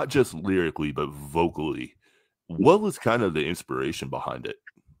 man. Not just lyrically, but vocally. What was kind of the inspiration behind it?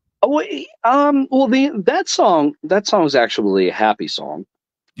 Well, that song is actually a happy song.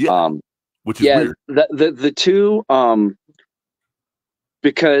 Yeah, which is Yeah, weird. the two,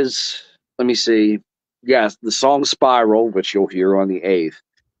 because let me see. Yes, the song Spiral, which you'll hear on the 8th,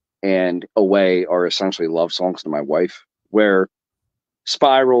 and Away are essentially love songs to my wife, where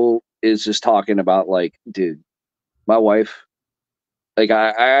Spiral is just talking about, like, dude, my wife, like,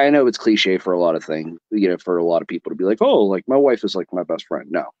 I know it's cliche for a lot of things, for a lot of people to be like, oh, like, my wife is like my best friend.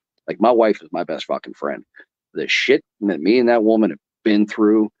 No, like, my wife is my best fucking friend. The shit that me and that woman have been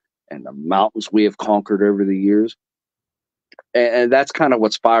through and the mountains we have conquered over the years. And that's kind of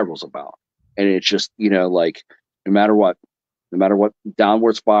what Spiral's about. And it's just, like, no matter what,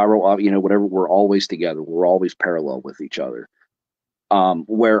 downward spiral, whatever, we're always together. We're always parallel with each other.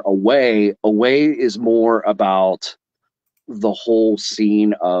 Where Away is more about the whole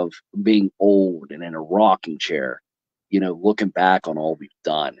scene of being old and in a rocking chair, looking back on all we've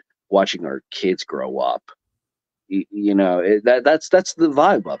done, watching our kids grow up. That's the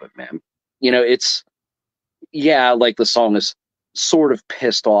vibe of it, man. It's, yeah, like, the song is sort of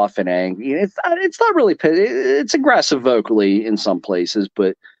pissed off and angry. It's not really it's aggressive vocally in some places,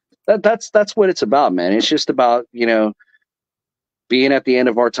 but that's what it's about, man. It's just about, being at the end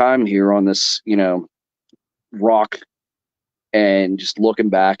of our time here on this, rock, and just looking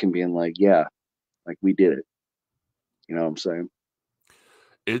back and being like, yeah, like, we did it. You know what I'm saying?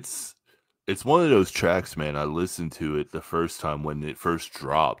 It's one of those tracks, man. I listened to it the first time when it first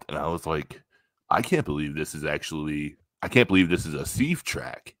dropped, and I was like, I can't believe this is a Seethe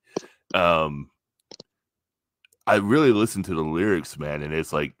track. I really listened to the lyrics, man, and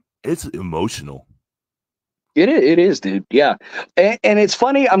it's like, it's emotional. It is, dude. Yeah. And it's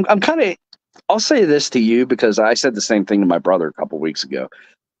funny. I'm kind of, I'll say this to you because I said the same thing to my brother a couple weeks ago.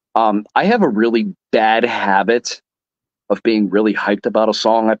 I have a really bad habit of being really hyped about a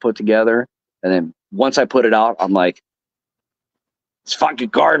song I put together. And then once I put it out, I'm like, it's fucking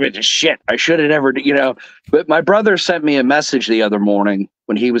garbage and shit. I should have never, But my brother sent me a message the other morning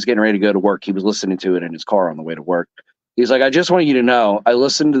when he was getting ready to go to work. He was listening to it in his car on the way to work. He's like, I just want you to know, I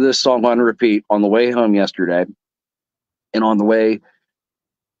listened to this song on repeat on the way home yesterday, and on the way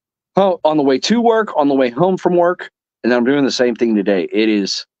to work, on the way home from work, and I'm doing the same thing today. It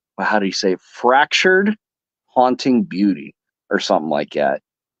is, how do you say, fractured, haunting beauty, or something like that.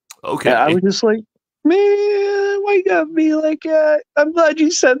 Okay. And I was just like, man, why you gotta be like that? I'm glad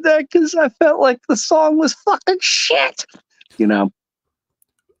you said that because I felt like the song was fucking shit.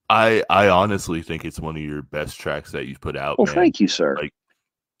 I honestly think it's one of your best tracks that you've put out, Well, man. thank you, sir. Like,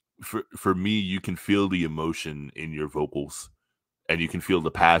 for me, you can feel the emotion in your vocals, and you can feel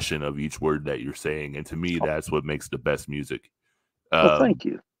the passion of each word that you're saying. And to me, that's what makes the best music. Well, thank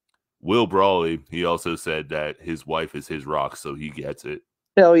you. Will Brawley, he also said that his wife is his rock, so he gets it.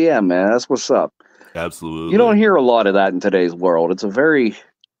 Hell yeah, man. That's what's up. Absolutely. You don't hear a lot of that in today's world. It's a very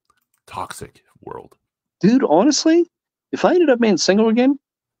toxic world. Dude, honestly, if I ended up being single again,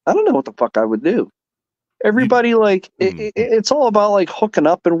 I don't know what the fuck I would do. Everybody, it's all about, like, hooking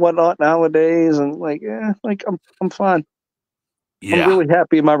up and whatnot nowadays, and like, I'm fine. Yeah. I'm really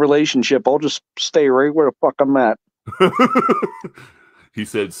happy in my relationship. I'll just stay right where the fuck I'm at. He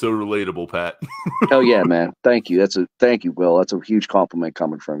said, so relatable, Pat. Hell yeah, man. Thank you. Thank you, Will. That's a huge compliment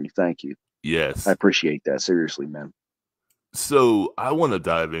coming from you. Thank you. Yes. I appreciate that. Seriously, man. So I want to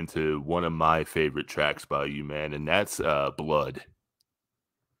dive into one of my favorite tracks by you, man, and that's Blood.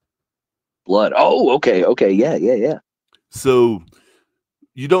 Blood. Oh, okay. Okay. Yeah. So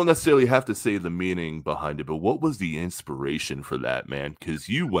you don't necessarily have to say the meaning behind it, but what was the inspiration for that, man? Because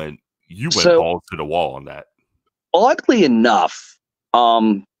you went balls to the wall on that. Oddly enough,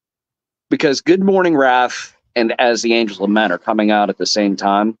 because Good Morning Wrath and As the Angels Lament are coming out at the same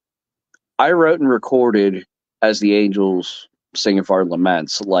time, I wrote and recorded As the Angels Sing of Our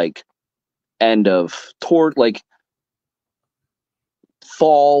Laments, like, end of toward, like,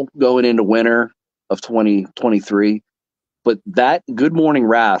 fall going into winter of 2023. But that Good Morning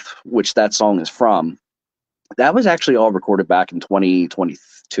Wrath, which that song is from, that was actually all recorded back in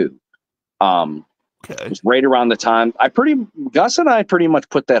 2022. Okay. It was right around the time Gus and I pretty much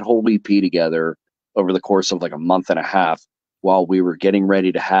put that whole EP together over the course of like a month and a half while we were getting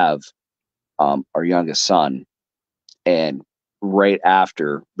ready to have our youngest son. And right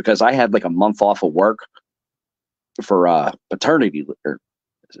after, because I had like a month off of work for paternity or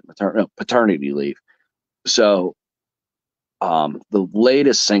is it paternity leave. So the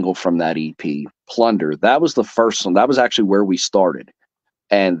latest single from that EP, Plunder, that was the first one. That was actually where we started.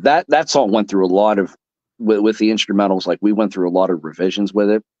 And that song went through a lot of with the instrumentals, like we went through a lot of revisions with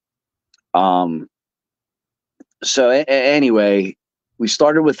it. So anyway, we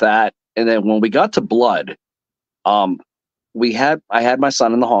started with that, and then when we got to Blood, I had my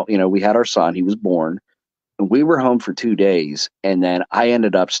son in the hall. We had our son. He was born, and we were home for 2 days, and then I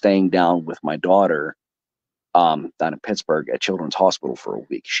ended up staying down with my daughter down in Pittsburgh at Children's Hospital for a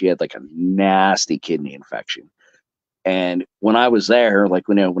week. She had like a nasty kidney infection, and when I was there, like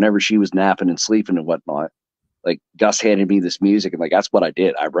whenever she was napping and sleeping and whatnot, like Gus handed me this music, and like that's what I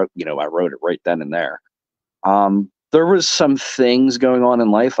did. I wrote it right then and there. There was some things going on in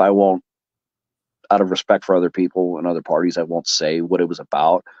life. I won't, out of respect for other people and other parties, I won't say what it was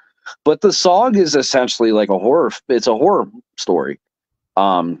about. But the song is essentially like a horror. It's a horror story.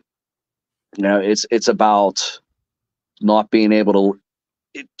 It's about not being able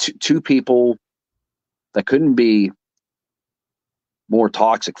to two people that couldn't be more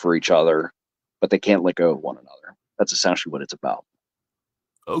toxic for each other, but they can't let go of one another. That's essentially what it's about.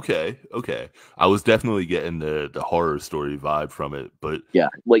 Okay. I was definitely getting the horror story vibe from it, but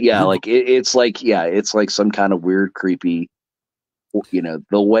it's like some kind of weird, creepy,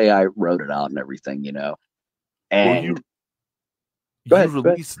 the way I wrote it out and everything, And you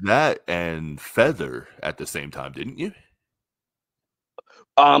released that and Feather at the same time, didn't you?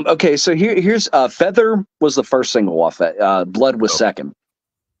 Okay, so here's Feather was the first single off it. Blood was second.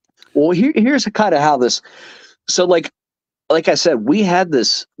 Well, here's kind of how this. So like I said, we had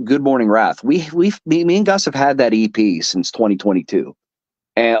this Good Morning Wrath. Me and Gus have had that EP since 2022,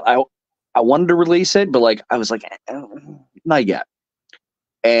 and I wanted to release it, but like I was like, not yet.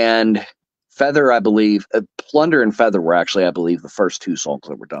 And Feather, I believe, Plunder and Feather were actually, I believe, the first two songs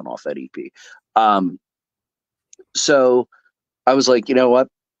that were done off that EP. So I was like, you know what?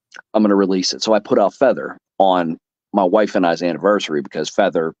 I'm going to release it. So I put out Feather on my wife and I's anniversary because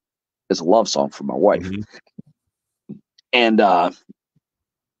Feather is a love song for my wife. Mm-hmm. And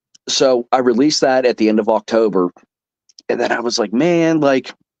so I released that at the end of October. And then I was like, man,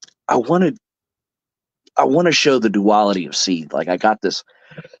 like I want to show the duality of Seethe. Like I got this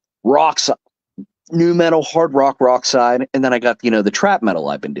new metal, hard rock side. And then I got, the trap metal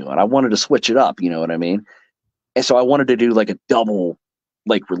I've been doing. I wanted to switch it up. You know what I mean? And so I wanted to do like a double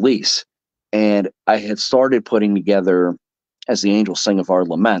like release. And I had started putting together As the Angels Sing of Our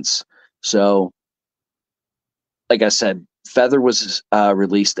Laments. So like I said, Feather was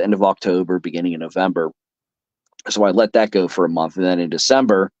released the end of October, beginning of November. So I let that go for a month. And then in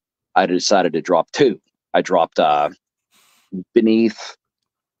December, I decided to drop two. I dropped Beneath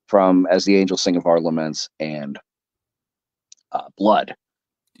from As the Angels Sing of Our Laments and Blood.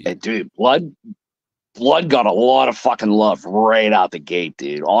 And dude, Blood got a lot of fucking love right out the gate,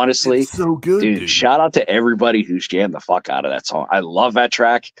 dude. Honestly, it's so good, dude. Shout out to everybody who's jammed the fuck out of that song. I love that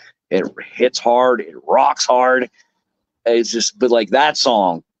track. It hits hard. It rocks hard. It's just, but like that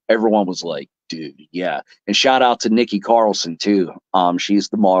song, everyone was like, dude, yeah. And shout out to Nikki Carlson too. She's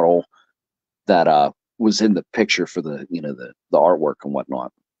the model that was in the picture for the the artwork and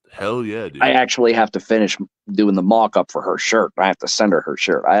whatnot. Hell yeah, dude. I actually have to finish doing the mock-up for her shirt. I have to send her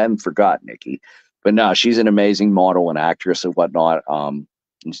shirt. I haven't forgot Nikki. But no, she's an amazing model and actress and whatnot.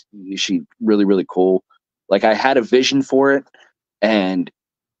 She really, really cool. Like I had a vision for it, and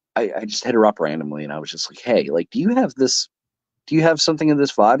I just hit her up randomly, and I was just like, "Hey, like, do you have this? Do you have something in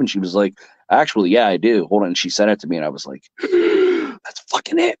this vibe?" And she was like, "Actually, yeah, I do." Hold on, and she sent it to me, and I was like, "That's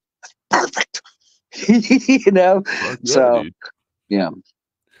fucking it. That's perfect." Yeah, so dude. yeah.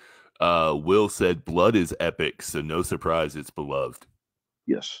 Will said, "Blood is epic, so no surprise it's beloved."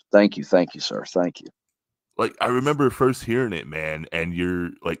 Yes, thank you, sir, thank you. Like I remember first hearing it, man, and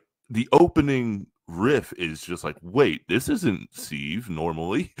you're like the opening riff is just like, wait, this isn't Seethe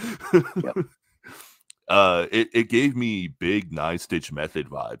normally. Yep. It gave me big 9-Stitch Method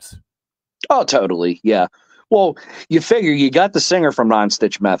vibes. Oh, totally, yeah. Well, you figure you got the singer from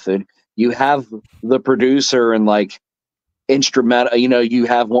 9-Stitch Method, you have the producer and like instrumental, you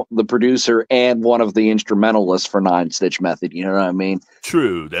have the producer and one of the instrumentalists for 9-Stitch Method. You know what I mean?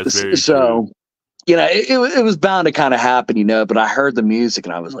 True, that's very so. True. It was bound to kind of happen, but I heard the music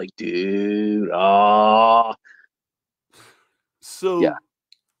and I was like, dude, oh. So yeah.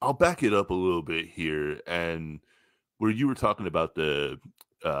 I'll back it up a little bit here. And where you were talking about the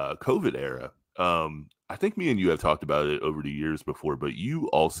COVID era, I think me and you have talked about it over the years before, but you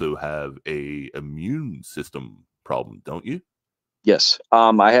also have a immune system problem, don't you? Yes.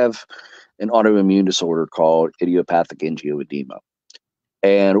 I have an autoimmune disorder called idiopathic angioedema.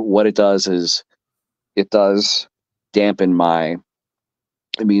 And what it does is it does dampen my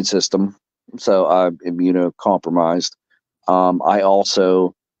immune system. So I'm immunocompromised. I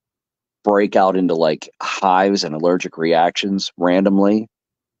also break out into like hives and allergic reactions randomly.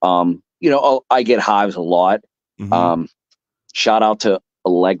 I get hives a lot. Mm-hmm. Um, Shout out to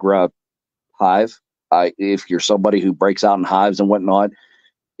Allegra Hive. If you're somebody who breaks out in hives and whatnot,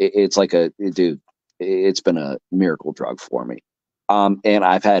 it's like dude, it's been a miracle drug for me. And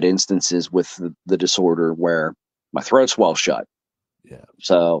I've had instances with the disorder where my throat swells shut. Yeah.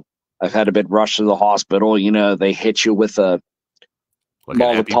 So I've had to be rushed to the hospital. They hit you with a Like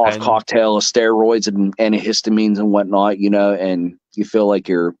an Molotov EpiPen. cocktail of steroids and antihistamines and whatnot, and you feel like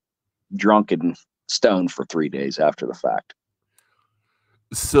you're drunk and stoned for 3 days after the fact.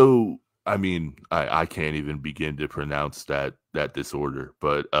 So, I mean, I can't even begin to pronounce that disorder,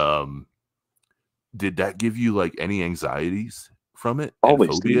 but did that give you like any anxieties from it and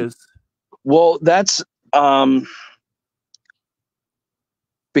Always, dude. phobias? Well, that's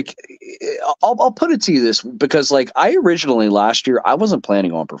bec- I'll put it to you this, because like I originally last year I wasn't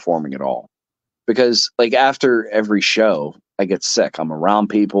planning on performing at all, because like after every show I get sick. I'm around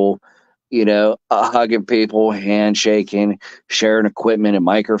people, hugging people, handshaking, sharing equipment and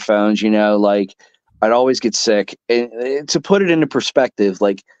microphones. Like I'd always get sick. And to put it into perspective,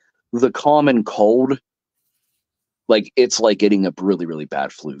 like the common cold, like it's like getting a really really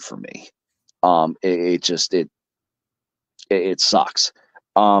bad flu for me. It sucks.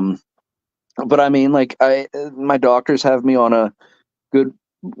 Um, but I mean, like my doctors have me on a good.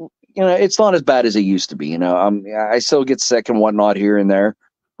 It's not as bad as it used to be. I still get sick and whatnot here and there,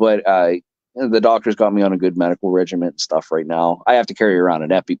 but the doctors got me on a good medical regimen and stuff right now. I have to carry around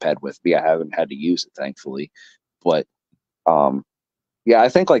an EpiPen with me. I haven't had to use it, thankfully, but yeah, I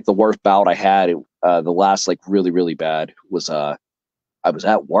think like the worst bout I had, the last like really really bad was I was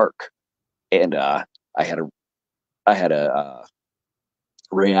at work, and I had a I had a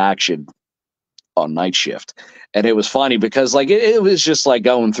reaction on night shift, and it was funny because like it was just like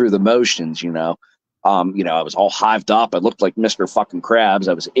going through the motions. I was all hived up. I looked like Mr. fucking Krabs.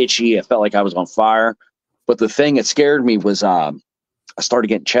 I was itchy. I felt like I was on fire. But the thing that scared me was I started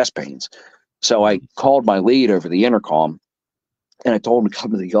getting chest pains. So I called my lead over the intercom, and I told him to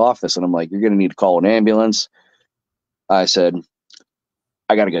come to the office, and I'm like, you're going to need to call an ambulance. I said,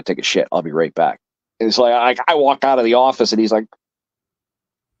 I got to go take a shit. I'll be right back. And it's like I walk out of the office, and he's like,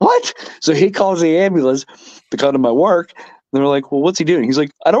 what? So he calls the ambulance to come to my work. They're like, well, what's he doing? He's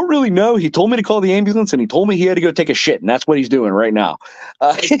like, I don't really know. He told me to call the ambulance, and he told me he had to go take a shit, and that's what he's doing right now.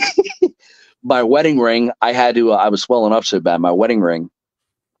 Uh, my wedding ring, I was swelling up so bad. My wedding ring,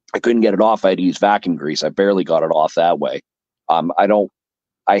 I couldn't get it off. I had to use vacuum grease. I barely got it off that way.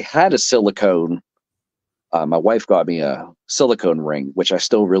 I had a silicone. My wife got me a silicone ring, which I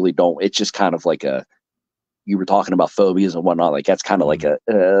still really don't. It's just kind of like you were talking about phobias and whatnot. Like that's kind of like like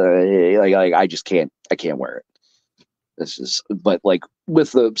I can't wear it. But like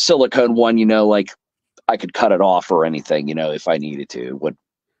with the silicone one, like I could cut it off or anything, if I needed to.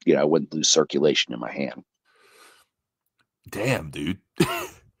 I wouldn't lose circulation in my hand. Damn, dude.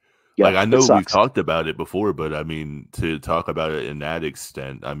 Yeah, like I know we've sucks. talked about it before, but I mean to talk about it in that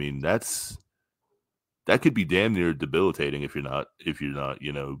extent, I mean that could be damn near debilitating if you're not,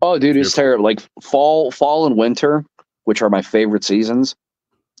 Oh, dude, it's careful. terrible. Like fall and winter, which are my favorite seasons.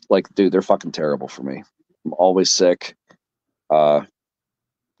 Like, dude, they're fucking terrible for me. I'm always sick. Yeah,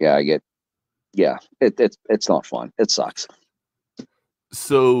 it's not fun. It sucks.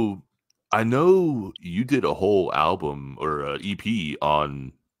 So I know you did a whole album or EP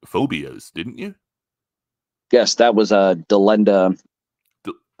on phobias, didn't you? Yes, that was Delenda,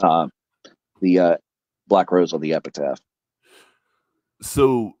 D- the Black Rose on the epitaph.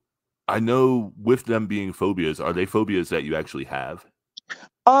 So I know with them being phobias, are they phobias that you actually have?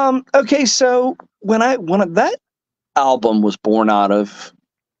 Okay, so when that album was born out of,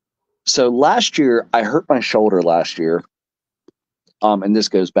 so last year I hurt my shoulder last year. And this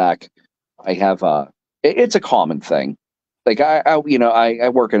goes back, I have it's a common thing. Like I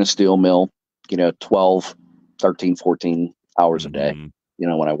work in a steel mill, 12, 13, 14 hours a day,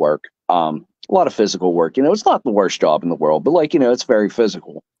 Mm-hmm. when I work. A lot of physical work. It's not the worst job in the world, but like, it's very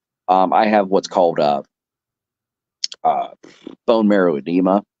physical. I have what's called bone marrow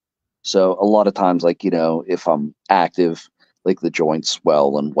edema. So a lot of times, like, if I'm active, like the joints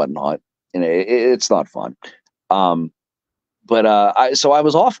swell and whatnot, and it's not fun. But I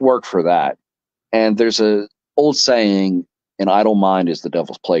was off work for that. And there's a old saying, an idle mind is the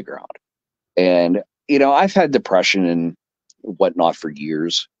devil's playground. And, I've had depression and whatnot for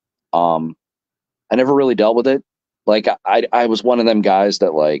years. I never really dealt with it. Like I was one of them guys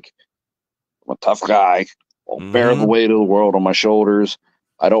that like, I'm a tough guy. I'll bear the weight of the world on my shoulders.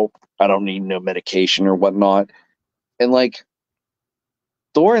 I don't need no medication or whatnot. And like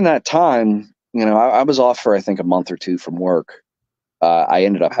during that time, I was off for I think a month or two from work. I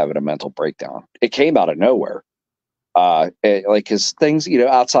ended up having a mental breakdown. It came out of nowhere. Cause things,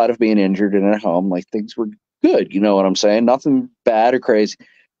 outside of being injured and at home, like things were good. You know what I'm saying? Nothing bad or crazy.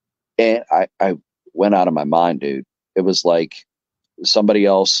 And I went out of my mind, dude. It was like somebody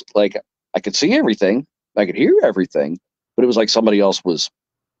else, like I could see everything, I could hear everything, but it was like somebody else was,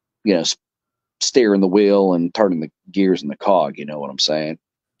 steering the wheel and turning the gears in the cog. You know what I'm saying?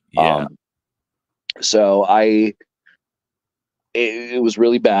 Yeah. So it was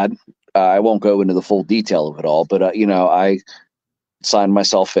really bad. I won't go into the full detail of it all, but I signed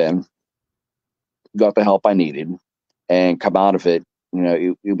myself in, got the help I needed, and come out of it.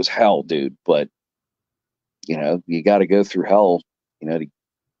 It was hell, dude. But you got to go through hell, to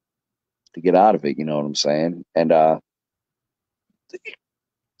get out of it. You know what I'm saying? And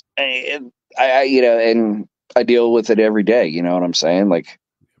and and I deal with it every day. You know what I'm saying? Like,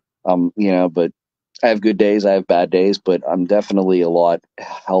 but I have good days, I have bad days, but I'm definitely a lot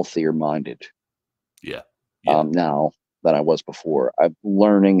healthier minded. Yeah. Now than I was before. I'm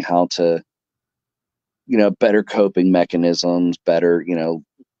learning how to, better coping mechanisms, better,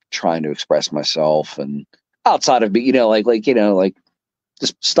 trying to express myself and outside of me, like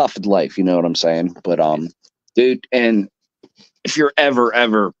just stuff in life, you know what I'm saying? But dude, and if you're ever,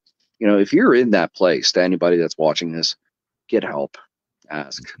 if you're in that place, to anybody that's watching this, get help.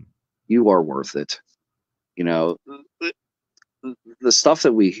 Ask. You are worth it. The, the stuff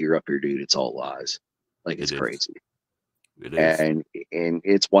that we hear up here, dude, it's all lies. Like it's It is. crazy. It is. And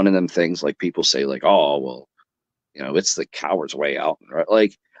it's one of them things like people say like, oh well, it's the coward's way out, right?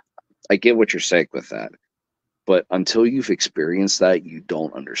 Like I get what you're saying with that, but until you've experienced that, you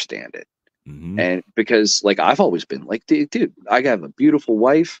don't understand it. And because like I've always been like, dude, I have a beautiful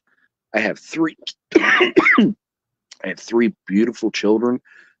wife. I have three I have three beautiful children.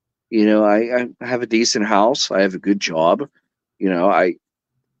 I have a decent house. I have a good job. I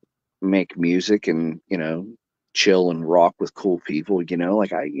make music and, chill and rock with cool people,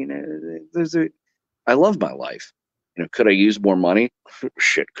 like I love my life. Could I use more money?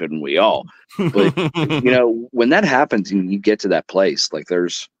 Shit, couldn't we all? But when that happens and you get to that place, like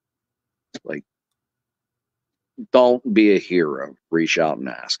there's like, don't be a hero. Reach out and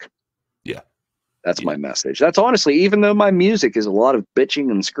ask. Yeah. That's my message. That's honestly, even though my music is a lot of bitching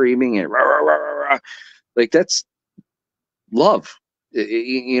and screaming and rah, rah, rah, rah, rah, like that's love.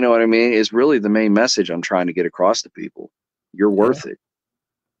 You know what I mean? Is really the main message I'm trying to get across to people. You're worth it.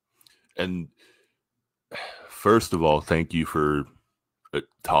 And first of all, thank you for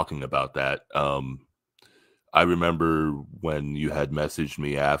talking about that. I remember when you had messaged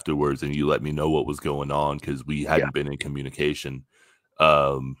me afterwards and you let me know what was going on because we hadn't been in communication.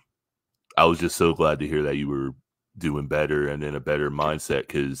 I was just so glad to hear that you were doing better and in a better mindset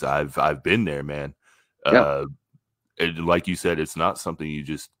because I've been there, man. And like you said, it's not something you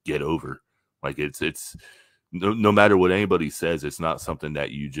just get over. Like it's no matter what anybody says, it's not something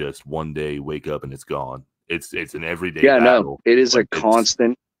that you just one day wake up and it's gone. It's an everyday battle. No, it is like a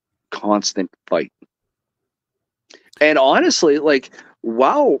constant fight. And honestly, like,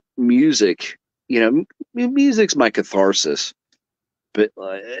 wow, music, music's my catharsis, but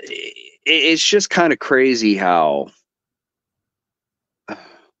it's just kind of crazy how,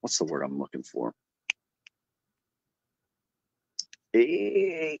 what's the word I'm looking for?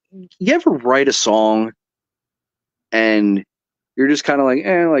 You ever write a song and you're just kind of like,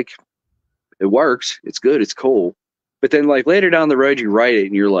 like it works, it's good, it's cool. But then like later down the road, you write it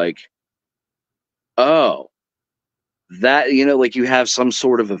and you're like, oh, that, like you have some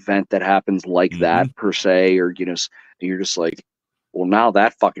sort of event that happens like that per se, or, and you're just like, well, now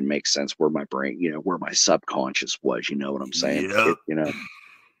that fucking makes sense where my brain, where my subconscious was, you know what I'm saying? Yep.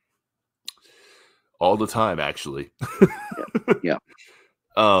 All the time, actually. Yeah.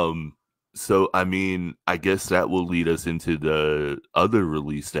 So, I mean, I guess that will lead us into the other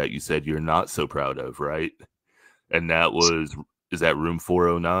release that you said you're not so proud of, right? And that was, is that Room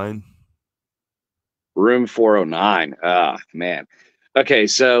 409? Room 409. Ah, man. Okay,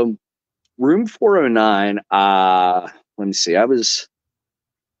 so Room 409, let me see. I was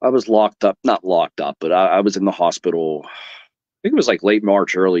locked up, not locked up, but I was in the hospital. I think it was like late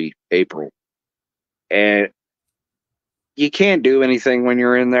March, early April. And you can't do anything when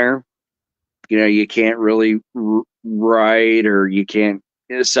you're in there. you can't really write, or you can't.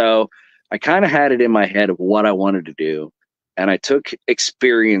 So I kind of had it in my head of what I wanted to do, and I took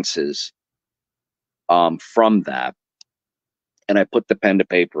experiences from that, and I put the pen to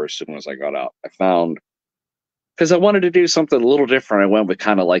paper as soon as I got out. I found, because I wanted to do something a little different, I went with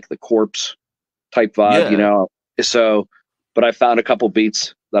kind of like the corpse type vibe, Yeah. So, but I found a couple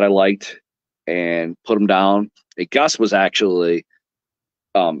beats that I liked and put them down. And Gus was actually,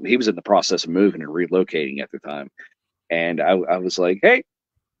 he was in the process of moving and relocating at the time. And I was like, hey,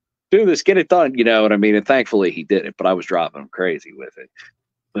 do this, get it done. You know what I mean? And thankfully he did it, but I was driving him crazy with it.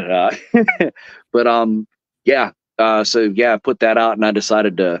 But, yeah. So yeah, I put that out, and I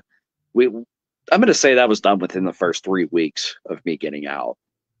decided I'm going to say that was done within the first 3 weeks of me getting out.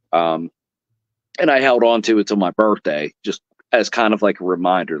 And I held on to it till my birthday, just as kind of like a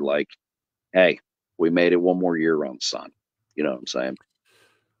reminder, like, hey, we made it one more year on, son. You know what I'm saying?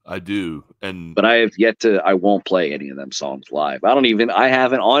 I do. And But I have yet to, I won't play any of them songs live. I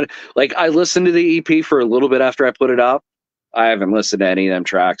haven't on, like, I listened to the EP for a little bit after I put it out. I haven't listened to any of them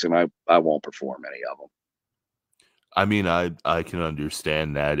tracks, and I won't perform any of them. I mean, I can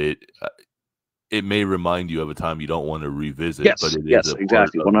understand that it may remind you of a time you don't want to revisit, Yes, but it yes, is a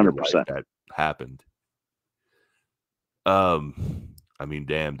exactly, part of your 100%. life that happened. I mean,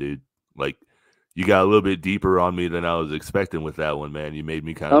 damn, dude, like you got a little bit deeper on me than I was expecting with that one, man. You made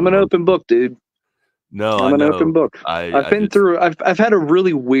me kind of. I'm an open book, dude. No, I'm an open book. I've been through. I've had a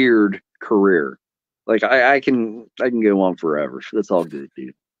really weird career. Like I can go on forever. That's all good,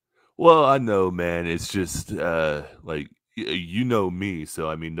 dude. Well, I know, man. It's just like you know me, so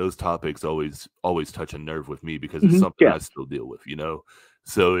I mean, those topics always touch a nerve with me because it's something Yeah. I still deal with, you know.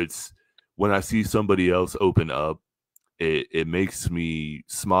 So it's when I see somebody else open up, it makes me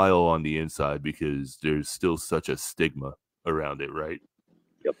smile on the inside because there's still such a stigma around it, right?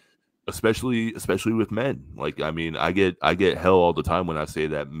 Yep. Especially with men. Like, I mean, I get hell all the time when I say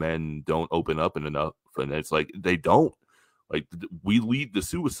that men don't open up enough, and it's like they don't. Like, we lead the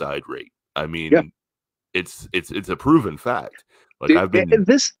suicide rate. I mean, Yeah. it's a proven fact. Like, Dude, I've been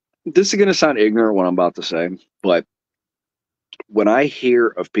this is gonna sound ignorant what I'm about to say, but when I hear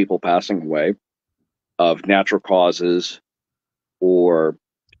of people passing away of natural causes or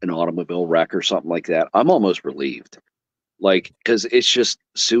an automobile wreck or something like that, I'm almost relieved. Like, because it's just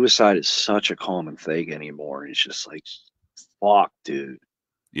suicide is such a common thing anymore. It's just like, fuck, dude.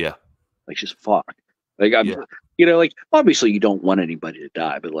 yeah. Like, just fuck. Like, I'm, Yeah. like, obviously you don't want anybody to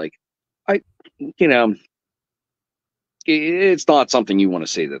die, but like, it's not something you want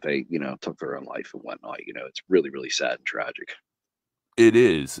to say that they, took their own life and whatnot. It's really, really sad and tragic. It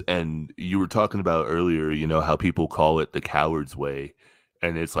is. And you were talking about earlier, you know, how people call it the coward's way.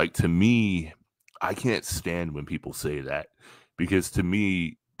 And it's like, to me, I can't stand when people say that, because to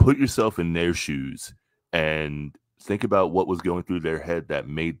me, put yourself in their shoes and think about what was going through their head that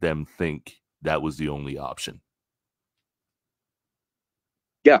made them think that was the only option.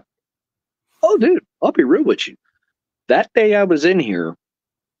 Yeah. Oh, dude, I'll be real with you. That day I was in here,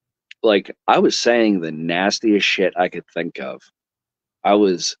 like, I was saying the nastiest shit I could think of. I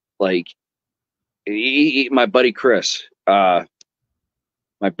was like, my buddy Chris, and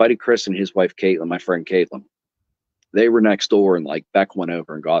his wife Caitlin, my friend Caitlin, they were next door, and like Beck went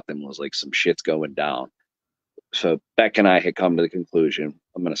over and got them. Was like, some shit's going down. So Beck and I had come to the conclusion,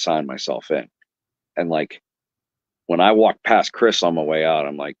 I'm going to sign myself in. And like, when I walked past Chris on my way out,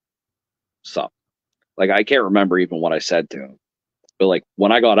 I'm like, sup? Like, I can't remember even what I said to him. But like,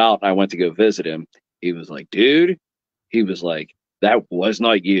 when I got out and I went to go visit him, he was like, dude, he was like, that was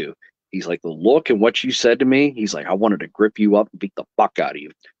not you. He's like, the look and what you said to me, he's like, I wanted to grip you up and beat the fuck out of you,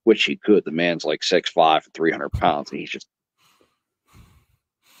 which he could. The man's like 6'5", 300 pounds, and he's just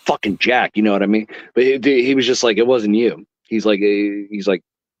fucking jacked, you know what I mean? But he was just like, it wasn't you. He's like,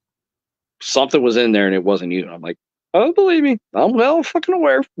 something was in there and it wasn't you. And I'm like, oh, believe me, I'm well fucking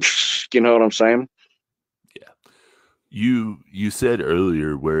aware. You know what I'm saying? Yeah. You said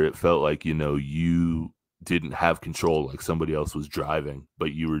earlier where it felt like, you know, you didn't have control, like somebody else was driving,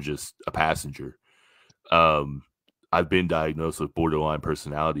 but you were just a passenger. I've been diagnosed with borderline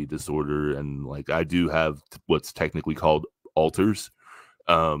personality disorder, and like I do have what's technically called alters.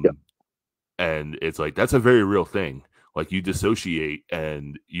 Yep. And it's like, that's a very real thing. Like, you dissociate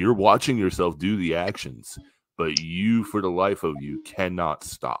and you're watching yourself do the actions, but you, for the life of you, cannot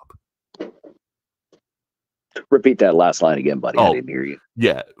stop. Repeat that last line again, buddy. I didn't hear you.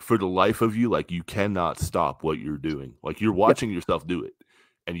 Yeah, for the life of you, like, you cannot stop what you're doing. Like, you're watching yourself do it,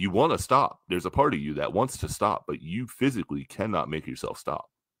 and you want to stop. There's a part of you that wants to stop, but you physically cannot make yourself stop.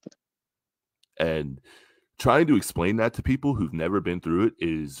 And trying to explain that to people who've never been through it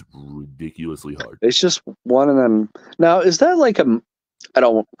is ridiculously hard. It's just one of them. Now, is that like I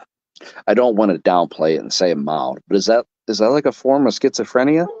don't want to downplay it and say mild, but is that like a form of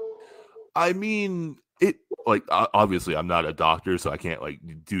schizophrenia? I mean, it like obviously I'm not a doctor, so I can't like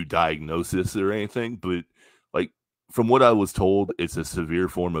do diagnosis or anything, but like from what I was told, it's a severe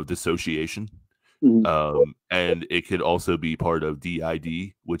form of dissociation. And it could also be part of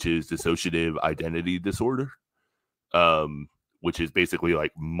DID, which is dissociative identity disorder, which is basically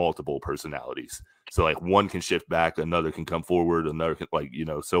like multiple personalities. So like one can shift back, another can come forward, another can like,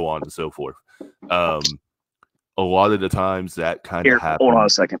 so on and so forth. A lot of the times that kind of happens. Hold on a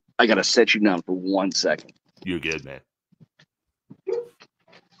second. I got to set you down for 1 second. You're good, man.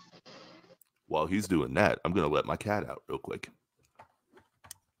 While he's doing that, I'm going to let my cat out real quick.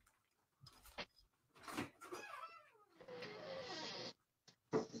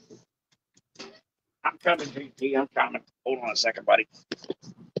 I'm coming, JT. I'm coming. Hold on a second, buddy.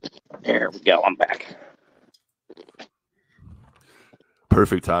 There we go. I'm back.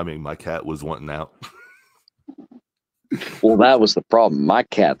 Perfect timing. My cat was wanting out. Well, that was the problem. My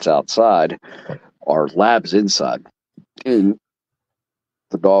cat's outside. Our lab's inside. And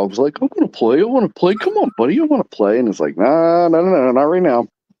the dog was like, I want to play. I want to play. Come on, buddy. I want to play. And it's like, no, not right now.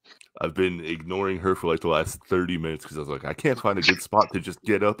 I've been ignoring her for like the last 30 minutes because I was like, I can't find a good spot to just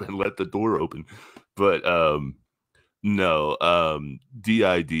get up and let the door open. But no,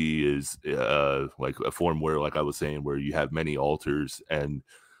 DID is like a form where, like I was saying, where you have many alters, and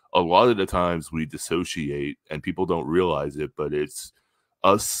a lot of the times we dissociate and people don't realize it, but it's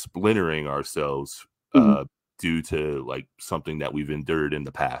us splintering ourselves due to like something that we've endured in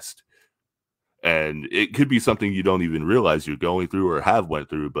the past. And it could be something you don't even realize you're going through or have went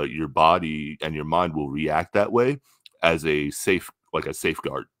through, but your body and your mind will react that way as a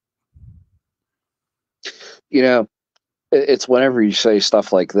safeguard. It's whenever you say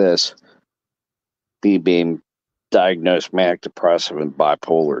stuff like this, being diagnosed manic depressive and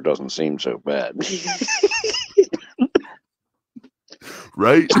bipolar doesn't seem so bad.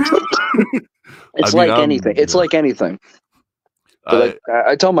 Right? It's like anything. It's like anything.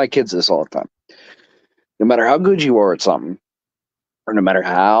 I tell my kids this all the time. No matter how good you are at something, or no matter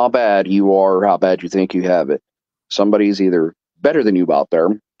how bad you are, or how bad you think you have it, somebody's either better than you out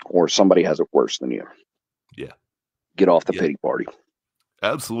there, or somebody has it worse than you. Yeah. Get off the pity party.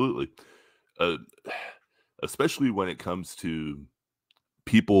 Absolutely. Especially when it comes to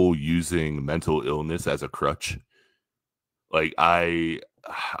people using mental illness as a crutch. Like I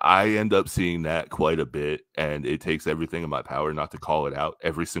end up seeing that quite a bit, and it takes everything in my power not to call it out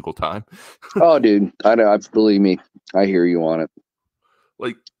every single time. Oh, dude, I know. Believe me, I hear you on it.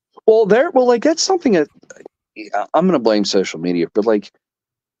 Like, that's something that I'm going to blame social media, but like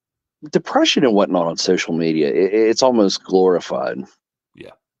depression and whatnot on social media, it's almost glorified.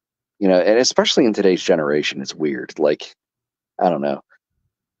 Yeah, and especially in today's generation, it's weird. Like, I don't know.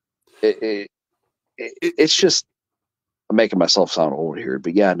 It's just. I'm making myself sound old here,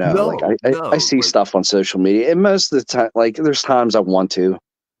 but yeah, I see stuff on social media, and most of the time, like, there's times I want to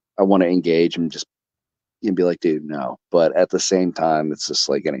engage and just be like, dude, no. But at the same time, it's just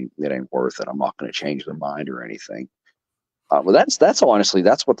like it ain't worth it. I'm not going to change their mind or anything. Well, that's honestly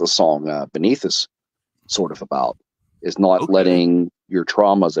what the song "Beneath" is sort of about, is not letting your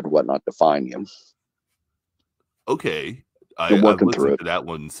traumas and whatnot define you. Okay, I've listened to that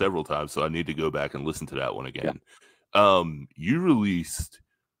one several times, so I need to go back and listen to that one again. Yeah. You released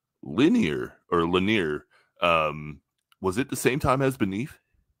Lanier. Was it the same time as Beneath?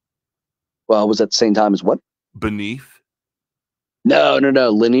 Well, was it the same time as what? Beneath? No.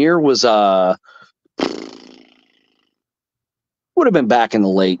 Lanier was would have been back in the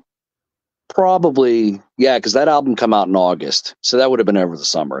late, probably, yeah, because that album come out in August, so that would have been over the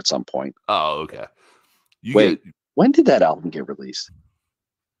summer at some point. Oh, okay. When did that album get released?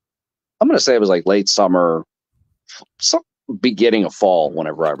 I'm gonna say it was like late summer. Some beginning of fall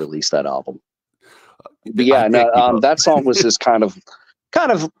whenever I released that album. But yeah, that song was just kind of,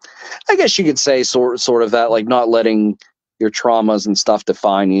 I guess you could say sort of that, like, not letting your traumas and stuff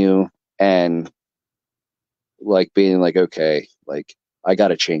define you, and like being like, okay, like, I got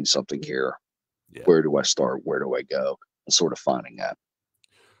to change something here. Yeah. Where do I start? Where do I go? And sort of finding that.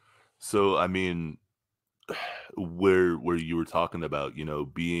 So, I mean, where you were talking about,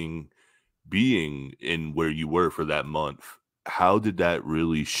 being in where you were for that month, how did that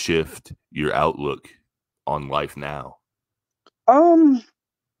really shift your outlook on life now?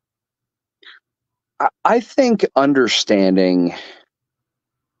 I think understanding.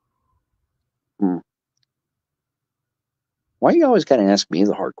 Why you always gotta ask me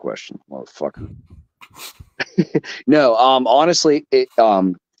the hard question, motherfucker? No, honestly, it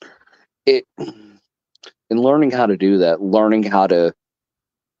in learning how to do that, learning how to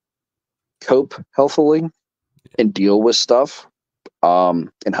cope healthily and deal with stuff, and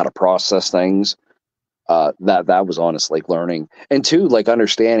how to process things. That was honestly like learning, and two, like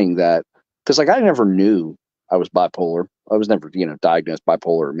understanding that, because like I never knew I was bipolar. I was never, diagnosed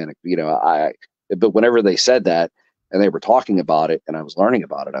bipolar or manic. But whenever they said that and they were talking about it, and I was learning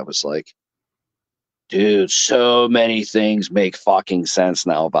about it, I was like, dude, so many things make fucking sense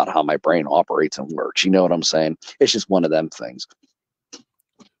now about how my brain operates and works. You know what I'm saying? It's just one of them things.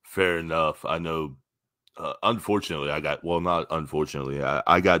 Fair enough. I know. Unfortunately, not unfortunately,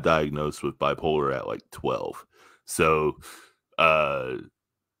 I got diagnosed with bipolar at like 12. So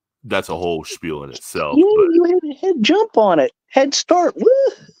that's a whole spiel in itself. Yeah, But, you had a head jump on it. Head start. Woo!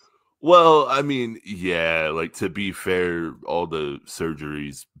 well, I mean, yeah, like to be fair, all the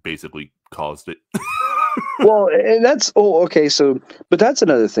surgeries basically caused it. Well, and that's okay. So, but that's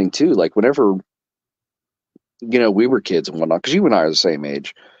another thing too. Like whenever we were kids and whatnot, because you and I are the same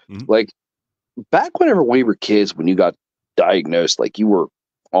age. Mhm. Like back whenever we were kids, when you got diagnosed, like you were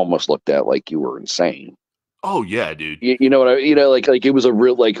almost looked at like you were insane. Oh yeah, dude. You know what like it was a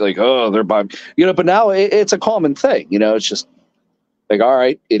real like oh they're by but now it's a common thing. It's just like, all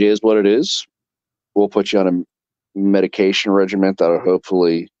right, it is what it is. We'll put you on a medication regimen that'll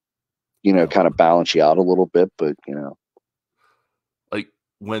hopefully kind of balance you out a little bit, but like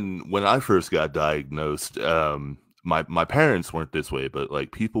when I first got diagnosed, my parents weren't this way, but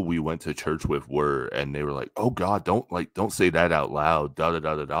like people we went to church with were, and they were like, "Oh God, don't say that out loud." Da da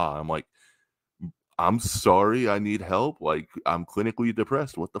da da da. I'm like, I'm sorry, I need help. Like I'm clinically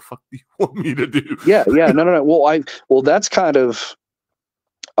depressed. What the fuck do you want me to do? yeah, no. Well, that's kind of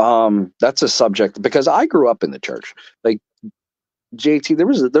that's a subject because I grew up in the church. Like JT, there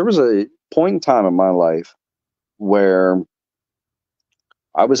was a point in time in my life where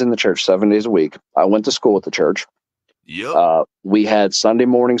I was in the church 7 days a week. I went to school at the church. Yep. We had Sunday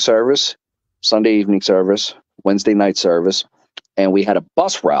morning service, Sunday evening service, Wednesday night service, and we had a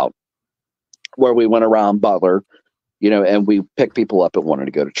bus route where we went around Butler, and we picked people up that wanted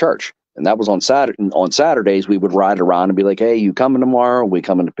to go to church. And that was on Saturday. On Saturdays, we would ride around and be like, "Hey, you coming tomorrow? We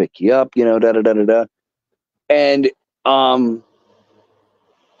coming to pick you up?" Da da da da da. And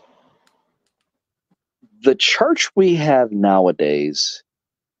the church we have nowadays,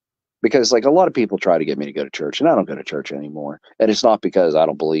 because like a lot of people try to get me to go to church, and I don't go to church anymore. And it's not because I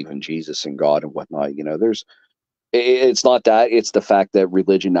don't believe in Jesus and God and whatnot. It's not that. It's the fact that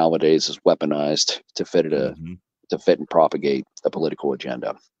religion nowadays is weaponized to fit and propagate a political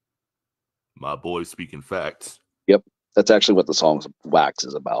agenda. My boy speaking facts. Yep, that's actually what the song "Wax"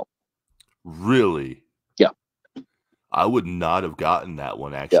 is about. Really? Yeah. I would not have gotten that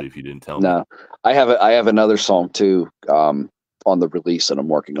one actually if you didn't tell me. No, I have another song too on the release that I'm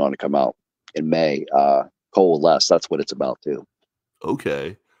working on to come out in May. Coalesce. That's what it's about too.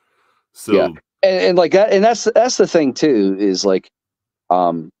 Okay. So yeah, and like that, and that's the thing too is like,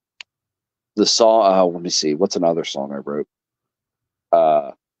 the song. Let me see, what's another song I wrote?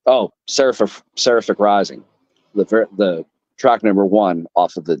 Seraphic Rising, the track number 1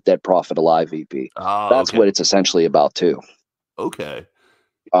 off of the Dead Prophet Alive EP. That's okay. what it's essentially about too. Okay.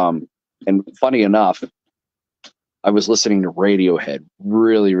 And funny enough, I was listening to Radiohead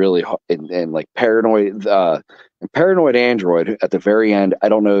really, really hard, and like Paranoid, and Paranoid Android at the very end. I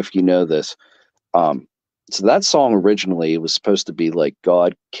don't know if you know this. So that song originally was supposed to be like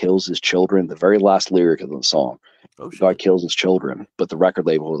God kills his children. The very last lyric of the song, God kills his children. But the record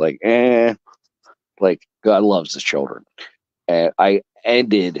label was like, like God loves his children. And I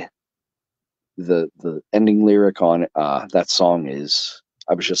ended the ending lyric on that song is,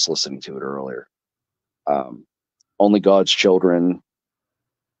 I was just listening to it earlier. Only God's children.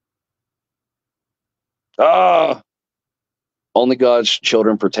 Only God's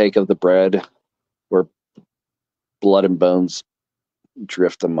children partake of the bread where blood and bones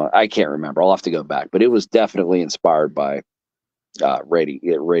drift among. I can't remember. I'll have to go back, but it was definitely inspired by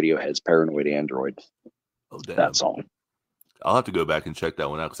Radiohead's Paranoid Android. Oh, damn. That song. I'll have to go back and check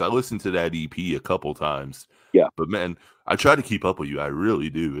that one out because I listened to that EP a couple times. Yeah. But man, I try to keep up with you. I really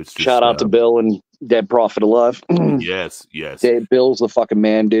do. It's just shout out to Bill and Dead Prophet Alive. Yes. Bill's the fucking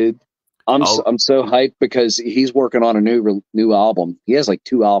man, dude. I'm so hyped because he's working on a new album. He has like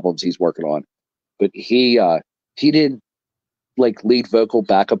 2 albums he's working on, but he did like lead vocal,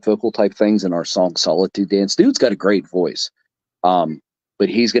 backup vocal type things in our song Solitude Dance. Dude's got a great voice. But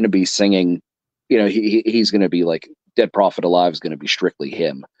he's going to be singing, he's going to be like Dead Prophet Alive is going to be strictly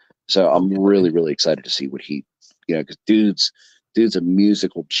him. So I'm really, really excited to see what he, because dude's Dude's a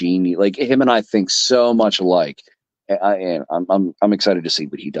musical genius. Like him and I think so much alike. And I'm excited to see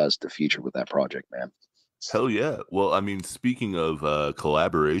what he does in the future with that project, man. Hell yeah. Well, I mean, speaking of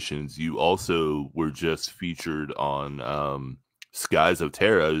collaborations, you also were just featured on Skies of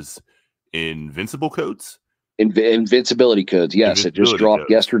Terra's Invincible Codes? Invincibility Codes, yes, it just Invincibility dropped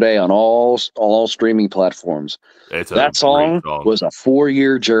Codes. yesterday on all streaming platforms. It's a That great song song. was a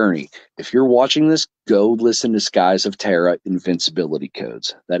 4-year journey. If you're watching this, go listen to Skies of Terra Invincibility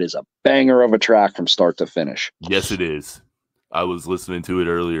Codes. That is a banger of a track from start to finish. Yes, it is. I was listening to it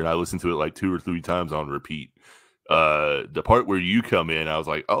earlier, and I listened to it like 2 or 3 times on repeat. The part where you come in, I was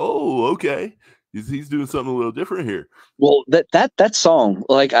like, "Oh, okay, he's doing something a little different here." Well, that song,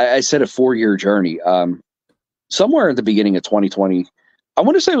 like I said, a 4-year journey. Somewhere at the beginning of 2020, I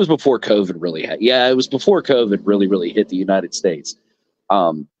want to say it was before COVID really hit. Yeah, it was before COVID really hit the United States.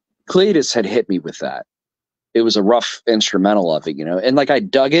 Cletus had hit me with that. It was a rough instrumental of it, you know, and like I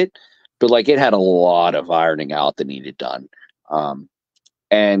dug it, but like it had a lot of ironing out that needed done.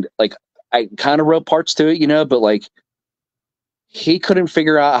 And like I kind of wrote parts to it, you know, but like he couldn't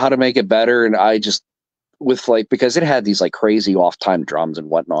figure out how to make it better, and I just with like because it had these like crazy off time drums and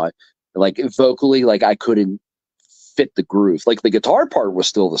whatnot, like vocally, like I couldn't fit the groove. Like the guitar part was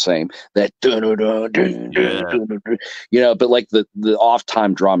still the same, that you know, but like the off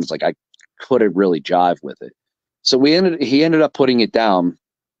time drums, like I couldn't really jive with it. So he ended up putting it down,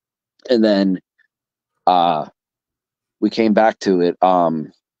 and then we came back to it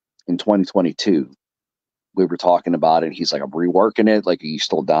in 2022. We were talking about it, and he's like, I'm reworking it, like, are you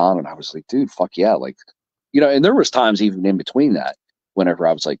still down? And I was like, dude, fuck yeah. Like, you know, and there was times even in between that whenever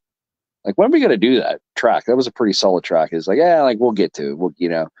I was like, when are we gonna do that track? That was a pretty solid track. It's like, yeah, like we'll get to it. We'll, you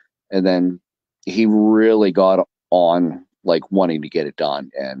know, and then he really got on like wanting to get it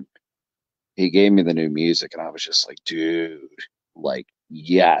done, and he gave me the new music, and I was just like, dude, like,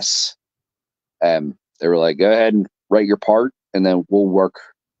 yes. And they were like, go ahead and write your part, and then we'll work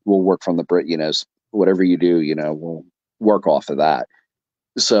from the Brit, you know, whatever you do, you know, we'll work off of that.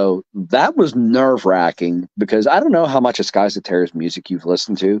 So that was nerve wracking because I don't know how much of Skies of Terra's music you've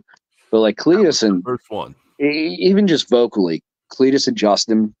listened to, but like Cletus and first one, even just vocally, Cletus and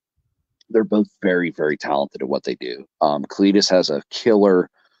Justin, they're both very, very talented at what they do. Cletus has a killer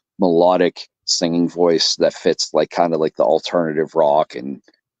melodic singing voice that fits like kind of like the alternative rock and,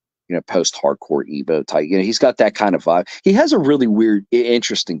 you know, post-hardcore emo type. You know, he's got that kind of vibe. He has a really weird,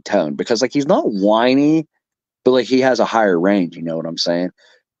 interesting tone because like he's not whiny, but like he has a higher range. You know what I'm saying?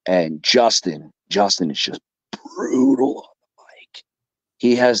 And Justin is just brutal on the mic.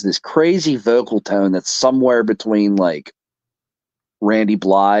 He has this crazy vocal tone that's somewhere between like Randy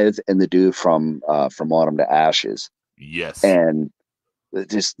Blythe and the dude from Autumn to Ashes. yes, And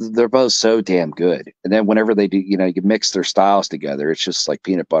just they're both so damn good. And then whenever they do, you know, you mix their styles together, it's just like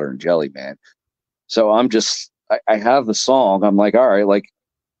peanut butter and jelly, man. So I have the song. I'm like, all right, like,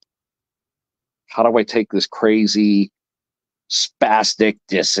 how do I take this crazy, spastic,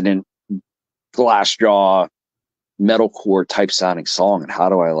 dissonant, glassjaw, metalcore type sounding song, and how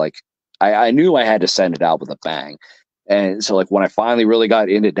do I like? I knew I had to send it out with a bang. And so like when I finally really got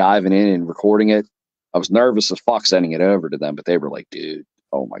into diving in and recording it, I was nervous as fuck sending it over to them, but they were like, dude,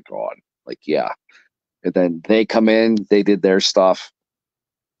 oh my God. Like, yeah. And then they come in, they did their stuff.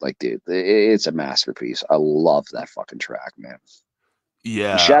 Like, dude, it's a masterpiece. I love that fucking track, man.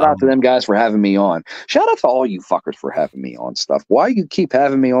 yeah. Shout out to them guys for having me on. Shout out to all you fuckers for having me on stuff. Why you keep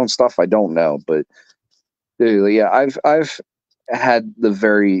having me on stuff, I don't know. But dude, yeah, I've had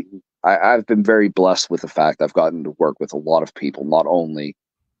I've been very blessed with the fact I've gotten to work with a lot of people, not only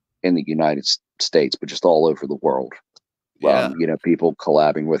in the United States, but just all over the world. Yeah. You know, people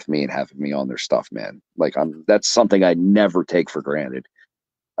collabing with me and having me on their stuff, man. Like that's something I never take for granted.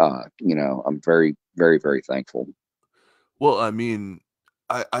 You know, I'm very, very, very thankful. Well, I mean,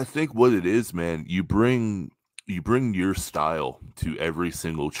 I think what it is, man, you bring your style to every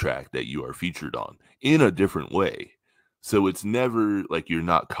single track that you are featured on in a different way. So it's never like you're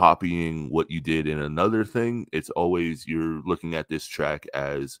not copying what you did in another thing. It's always you're looking at this track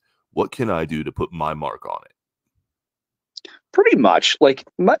as what can I do to put my mark on it? Pretty much. Like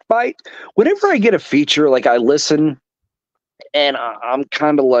whenever I get a feature, like I listen and I'm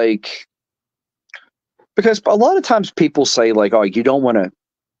kind of like, because a lot of times people say like, oh, you don't want to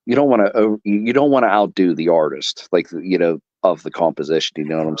outdo the artist, like, you know, of the composition, you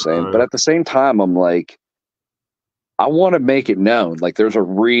know what I'm saying? But at the same time, I'm like, I want to make it known, like there's a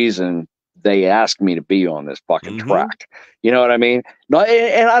reason they asked me to be on this fucking track. You know what I mean? No,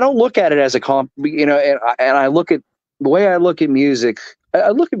 and I don't look at it as a you know, and I look at the way I look at music. I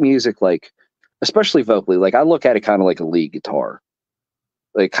look at music like especially vocally. Like I look at it kind of like a lead guitar.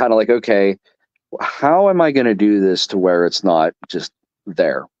 Like kind of like, okay, how am I going to do this to where it's not just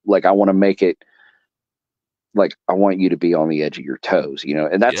there? Like I want to make it like I want you to be on the edge of your toes, you know.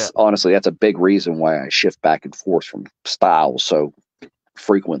 And Yeah. that's honestly that's a big reason why I shift back and forth from styles so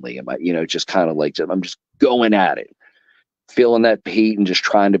frequently. Am I, you know, just kind of like I'm just going at it, feeling that heat and just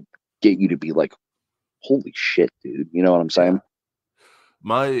trying to get you to be like, holy shit, dude. You know what I'm saying?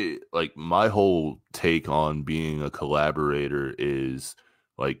 My whole take on being a collaborator is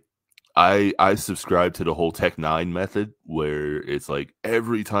like I subscribe to the whole Tech Nine method where it's like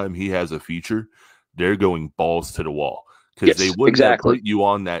every time he has a feature, they're going balls to the wall because they Yes, wouldn't exactly. have put you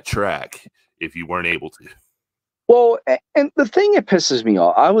on that track if you weren't able to. Well, and the thing that pisses me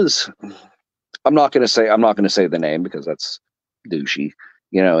off, I'm not going to say the name because that's douchey,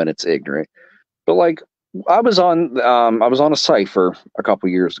 you know, and it's ignorant. But like, I was on a cipher a couple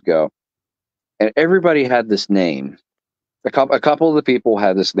years ago, and everybody had this name. A couple of the people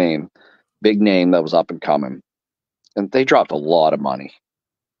had this name, big name that was up and coming, and they dropped a lot of money.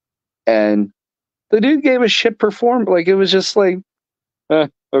 And the dude gave a shit perform. Like it was just like,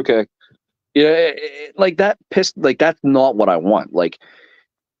 okay, yeah, like that pissed. Like that's not what I want. Like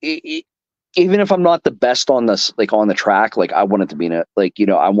it, even if I'm not the best on this, like on the track, like I want it to be in a, like, you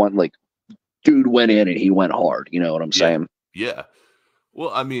know, I want like dude went in and he went hard. You know what I'm Yeah. saying? Yeah.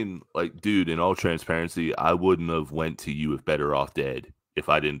 Well, I mean, like, dude, in all transparency, I wouldn't have went to you with Better Off Dead if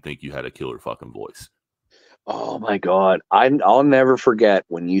I didn't think you had a killer fucking voice. Oh my God. I'll never forget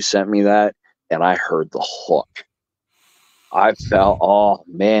when you sent me that and I heard the hook. I felt, oh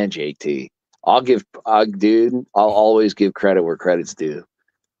man, JT. Dude, I'll always give credit where credit's due.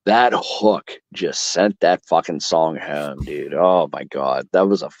 That hook just sent that fucking song home, dude. Oh my God. That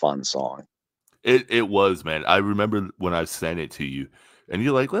was a fun song. It was, man. I remember when I sent it to you, and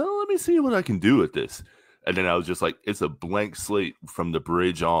you're like, "Well, let me see what I can do with this." And then I was just like, "It's a blank slate from the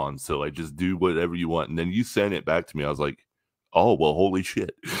bridge on, so like just do whatever you want." And then you sent it back to me. I was like, "Oh, well, holy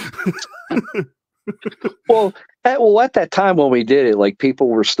shit!" At that time when we did it, like people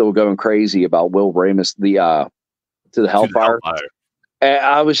were still going crazy about Will Ramus, the to the To the Hellfire. Hellfire. And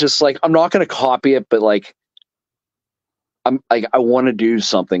I was just like, I'm not going to copy it, but like, I'm like, I want to do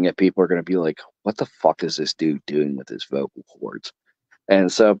something that people are going to be like, what the fuck is this dude doing with his vocal cords?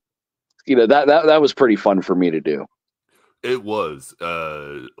 And so, you know, that was pretty fun for me to do. It was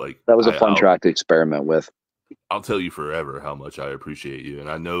like That was a fun track to experiment with. I'll tell you forever how much I appreciate you,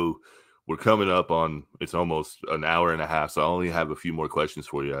 and I know we're coming up on it's almost an hour and a half, so I only have a few more questions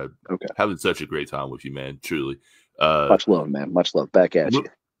for you. I'm Okay. having such a great time with you, man. Truly. Much love, man. Much love. Back at you. A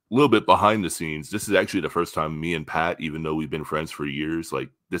little bit behind the scenes. This is actually the first time me and Pat, even though we've been friends for years, like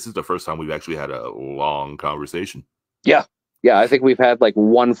this is the first time we've actually had a long conversation. Yeah. Yeah. I think we've had like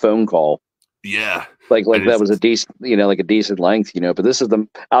one phone call. Yeah. Like that was a decent, you know, like a decent length, you know, but this is the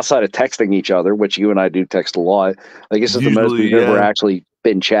outside of texting each other, which you and I do text a lot. Like this is the most we've ever actually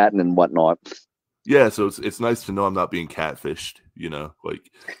been chatting and whatnot. Yeah. So it's nice to know I'm not being catfished, you know, like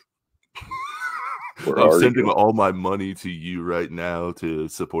I'm sending all my money to you right now to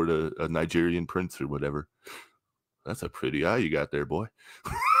support a Nigerian prince or whatever. That's a pretty eye you got there, boy.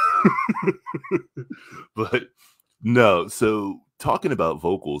 But no, so talking about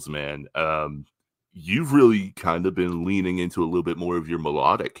vocals, man, you've really kind of been leaning into a little bit more of your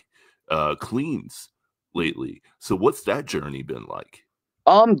melodic cleans lately. So what's that journey been like?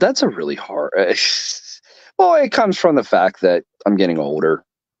 That's a really hard. Well, it comes from the fact that I'm getting older.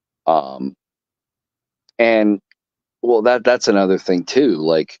 And well, that's another thing too.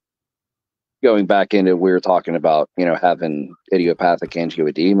 Like going back into, we were talking about, you know, having idiopathic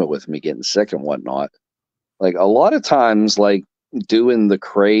angioedema with me getting sick and whatnot. Like a lot of times, like doing the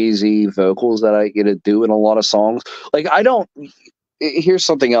crazy vocals that I get to do in a lot of songs. Like here's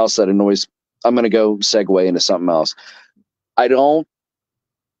something else that annoys. I'm going to go segue into something else. I don't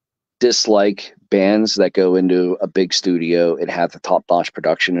dislike bands that go into a big studio and have the top-notch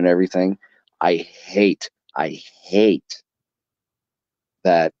production and everything. I hate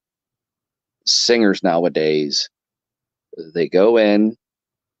that singers nowadays, they go in,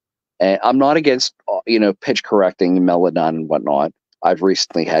 and I'm not against, you know, pitch correcting and melodon and whatnot. I've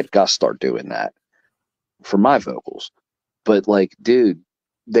recently had Gus start doing that for my vocals. But like, dude,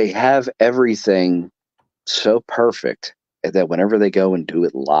 they have everything so perfect that whenever they go and do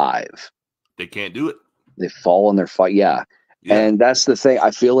it live, they can't do it. They fall on their fight. Yeah. And that's the thing.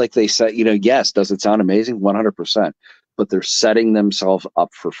 I feel like they said, you know, yes, does it sound amazing? 100%. But they're setting themselves up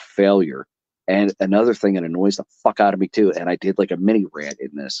for failure. And another thing that annoys the fuck out of me too, and I did like a mini rant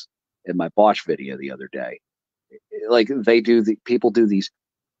in my Bosch video the other day. Like people do these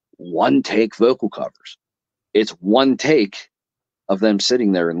one take vocal covers. It's one take of them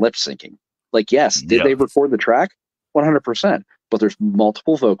sitting there and lip syncing. Like, yes, did they record the track? 100%. But there's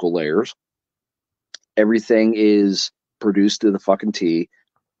multiple vocal layers. Everything is produced to the fucking T,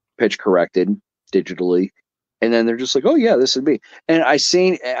 pitch corrected digitally. And then they're just like, oh, yeah, this would be. And I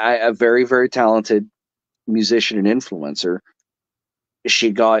seen a very, very talented musician and influencer.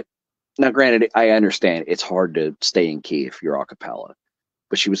 She got, now granted, I understand it's hard to stay in key if you're a cappella.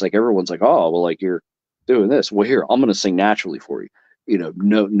 But she was like, everyone's like, oh, well, like you're doing this. Well, here, I'm going to sing naturally for you. You know,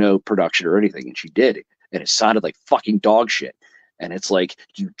 no production or anything. And she did it. And it sounded like fucking dog shit. And it's like,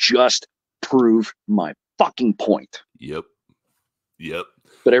 you just proved my fucking point. Yep.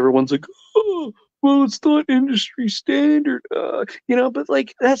 But everyone's like, oh, well, it's not industry standard. You know, but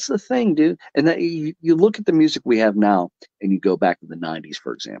like, that's the thing, dude. And that you look at the music we have now and you go back to the 90s,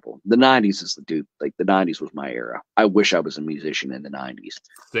 for example. The 90s is the dude. Like, the 90s was my era. I wish I was a musician in the 90s.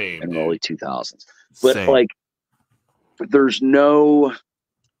 Same. And dude. early 2000s. But Same. like, there's no,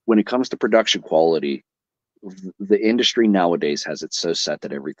 when it comes to production quality, the industry nowadays has it so set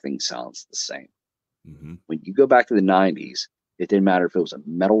that everything sounds the same. Mm-hmm. When you go back to the 90s, it didn't matter if it was a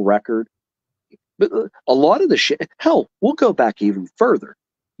metal record, but a lot of the shit, hell, we'll go back even further.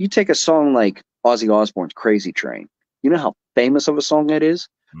 You take a song like Ozzy Osbourne's Crazy Train. You know how famous of a song that is?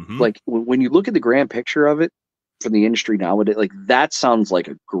 Mm-hmm. Like, when you look at the grand picture of it from the industry nowadays, like, that sounds like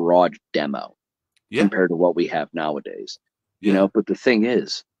a garage demo compared to what we have nowadays. You know, but the thing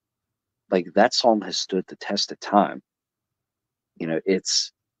is, like, that song has stood the test of time. You know,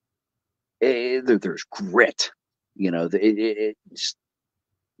 there's grit. You know,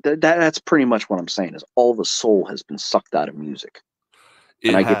 that's pretty much what I'm saying is all the soul has been sucked out of music.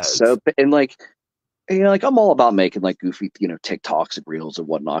 And I get so, and like, you know, like, I'm all about making like goofy, you know, TikToks and reels and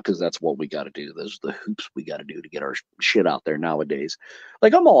whatnot, because that's what we got to do. Those are the hoops we got to do to get our shit out there nowadays.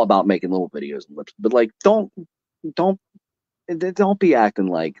 Like, I'm all about making little videos and lips, but like, don't be acting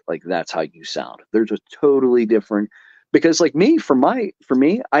like that's how you sound. There's a totally different, because like for me,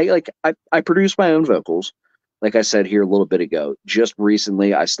 I produce my own vocals. Like I said here a little bit ago, just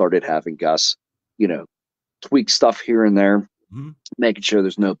recently I started having Gus, you know, tweak stuff here and there, making sure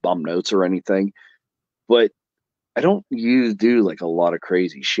there's no bum notes or anything. But I don't do like a lot of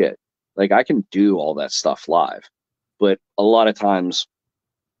crazy shit. Like, I can do all that stuff live, but a lot of times,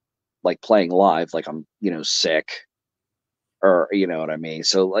 like, playing live, like, I'm, you know, sick, or, you know what I mean?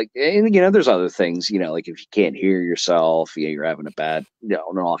 So like, and you know, there's other things, you know, like if you can't hear yourself, you're having a bad, you know,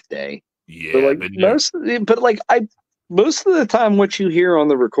 an off day. Yeah. But like most of the time, what you hear on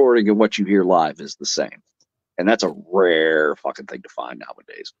the recording and what you hear live is the same. And that's a rare fucking thing to find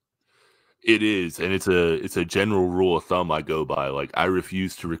nowadays. It is, and it's a general rule of thumb I go by. Like, I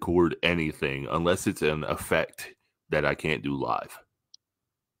refuse to record anything unless it's an effect that I can't do live.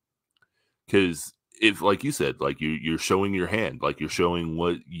 Because if, like you said, like you're showing your hand, like you're showing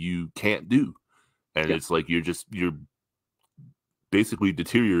what you can't do, and it's like you're basically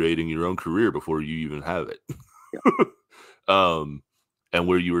deteriorating your own career before you even have it. And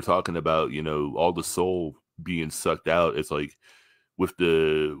where you were talking about, you know, all the soul being sucked out, it's like with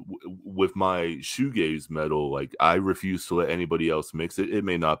my shoegaze metal, like, I refuse to let anybody else mix it. It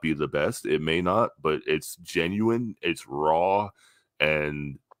may not be the best, it may not, but it's genuine, it's raw,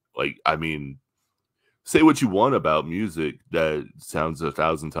 and like, I mean, say what you want about music that sounds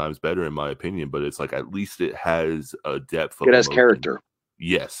 1,000 times better in my opinion, but it's like, at least it has a depth of it has emotion. character.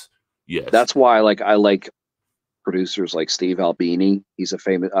 Yes. That's why I like producers like Steve Albini. He's a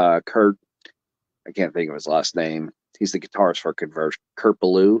famous Kurt, I can't think of his last name. He's the guitarist for Conversion, Kurt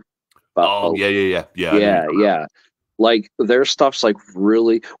Ballou. Yeah. Like, their stuff's like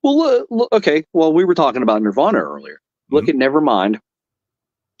really well. Okay, well, we were talking about Nirvana earlier. Look at Nevermind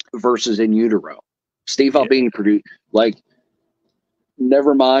versus In Utero. Steve Albini produced, like,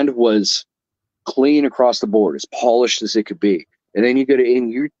 Nevermind was clean across the board, as polished as it could be. And then you go to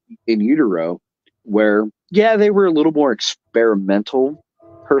In Utero, where they were a little more experimental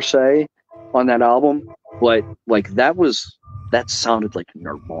per se on that album, but like, that sounded like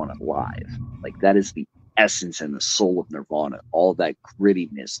Nirvana live. Like, that is the essence and the soul of Nirvana. All that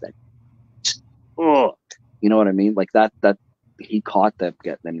grittiness, that you know what I mean? Like, that he caught them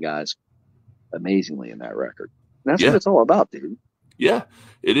guys amazingly in that record. And that's what it's all about, dude. Yeah,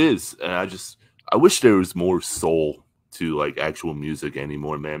 it is. And I wish there was more soul to like actual music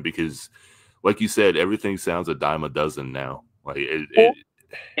anymore, man, because like you said, everything sounds a dime a dozen now. Like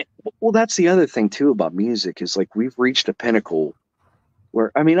well, that's the other thing too about music, is like, we've reached a pinnacle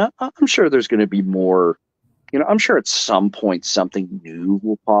where, I mean, I'm sure there's going to be more, you know, I'm sure at some point something new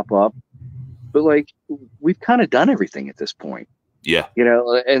will pop up, but like, we've kind of done everything at this point. Yeah. You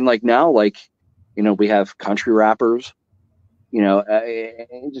know, and like now, like, you know, we have country rappers, you know,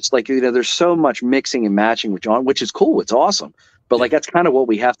 just like, you know, there's so much mixing and matching with John, which is cool. It's awesome. But like, Yeah. that's kind of what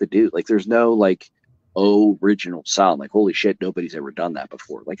we have to do. Like, there's no like, oh, original sound. Like, holy shit, nobody's ever done that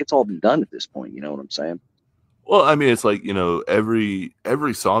before. Like, it's all been done at this point. You know what I'm saying? Well, I mean, it's like, you know, every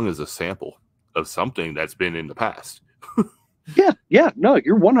song is a sample of something that's been in the past. Yeah. Yeah. No,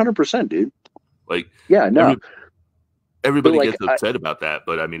 you're 100%, dude. Like, Yeah. No. everybody like, gets upset about that,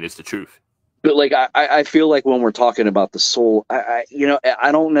 but I mean, it's the truth. But like I feel like when we're talking about the soul, you know,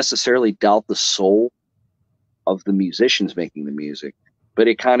 I don't necessarily doubt the soul of the musicians making the music, but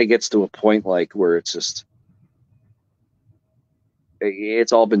it kind of gets to a point like where it's just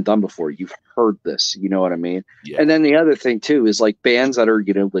it's all been done before. You've heard this, you know what I mean? Yeah. And then the other thing too is like bands that are,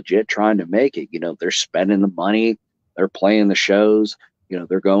 you know, legit trying to make it, you know, they're spending the money, they're playing the shows, you know,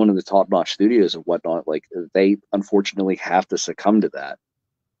 they're going to the top-notch studios and whatnot. Like they unfortunately have to succumb to that.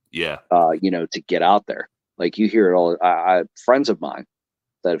 Yeah. You know, to get out there. Like you hear it all. Friends of mine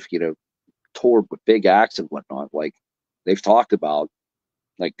that have, you know, toured with big acts and whatnot, like they've talked about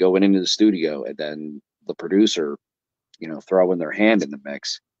like going into the studio and then the producer, you know, throwing their hand in the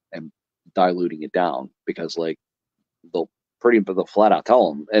mix and diluting it down because like they'll they'll flat out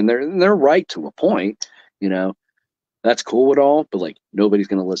tell them, and they're right to a point, you know, that's cool at all, but like nobody's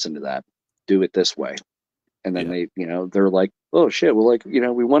gonna listen to that. Do it this way. And then Yeah. they, you know, they're like, oh shit, well, like, you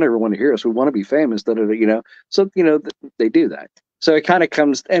know, we want everyone to hear us. We want to be famous, you know. So, you know, they do that. So it kind of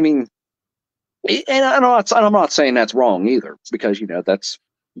comes, I mean, and I'm not saying that's wrong either, because, you know, that's,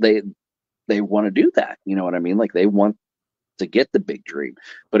 they want to do that. You know what I mean? Like they want to get the big dream,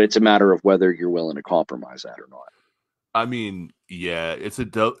 but it's a matter of whether you're willing to compromise that or not. I mean, yeah, it's a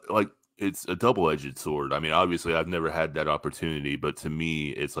double-edged sword. I mean, obviously, I've never had that opportunity, but to me,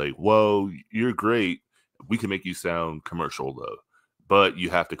 it's like, whoa, you're great. We can make you sound commercial though, but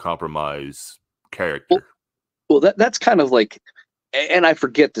you have to compromise character. Well, that's kind of like, and I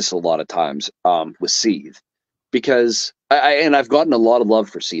forget this a lot of times with Seethe, because and I've gotten a lot of love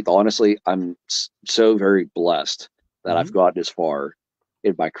for Seethe. Honestly, I'm so very blessed that I've gotten as far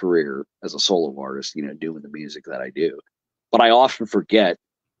in my career as a solo artist, you know, doing the music that I do. But I often forget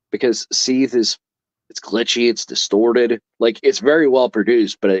because Seethe it's glitchy, it's distorted, like it's very well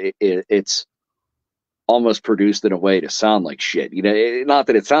produced, but it's almost produced in a way to sound like shit. You know, not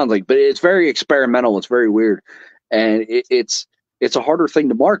that it sounds like, but it's very experimental. It's very weird, and it's a harder thing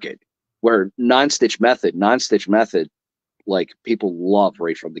to market. Where non-stitch method, like people love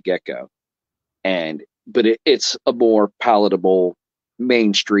right from the get-go, but it's a more palatable,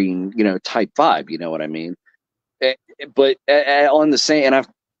 mainstream, you know, type vibe. You know what I mean? But on the same,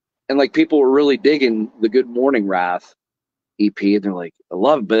 and like people were really digging the Good Morning Wrath EP, and they're like, I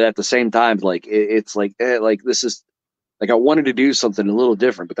love it, but at the same time, like it's like like this is like I wanted to do something a little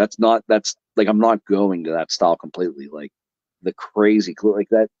different, but that's like I'm not going to that style completely. Like the crazy like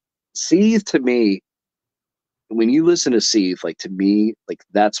that. Seethe to me, when you listen to Seethe, like to me, like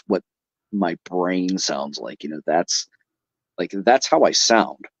that's what my brain sounds like. You know, that's how I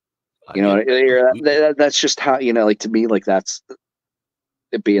sound. You know, that's just how, you know, like to me, like that's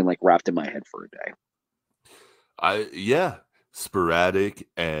it being like wrapped in my head for a day. Yeah, sporadic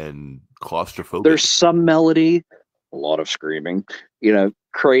and claustrophobic. There's some melody, a lot of screaming, you know,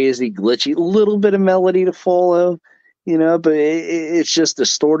 crazy, glitchy, little bit of melody to follow, you know, but it's just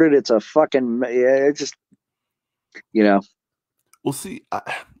distorted. It's a fucking, yeah, it just, you know. Well, see,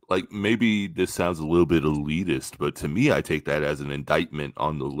 like maybe this sounds a little bit elitist, but to me, I take that as an indictment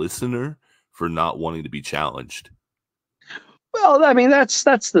on the listener for not wanting to be challenged. Well, I mean, that's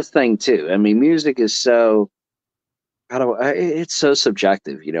the thing too. I mean, music is so, it's so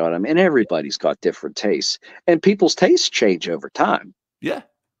subjective, you know what I mean? And everybody's got different tastes, and people's tastes change over time. Yeah.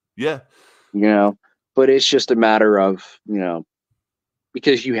 Yeah. You know, but it's just a matter of, you know,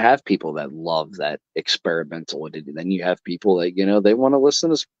 because you have people that love that experimental, and then you have people that, you know, they want to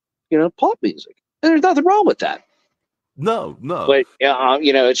listen to, you know, pop music, and there's nothing wrong with that. No. But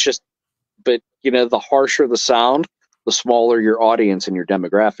you know, it's just, but you know, the harsher the sound, the smaller your audience and your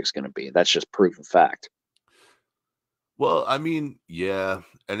demographics going to be. That's just proof of fact. Well, I mean, yeah,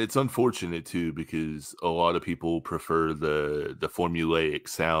 and it's unfortunate too because a lot of people prefer the formulaic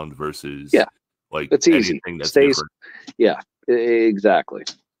sound versus like it's easy. Anything that's Stays, different. Yeah, exactly.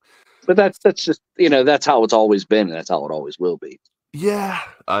 But that's just, you know, that's how it's always been, and that's how it always will be. Yeah,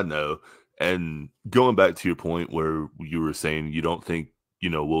 I know. And going back to your point where you were saying you don't think, you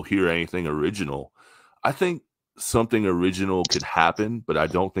know, we'll hear anything original. I think something original could happen, but I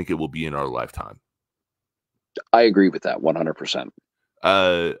don't think it will be in our lifetime. I agree with that 100%.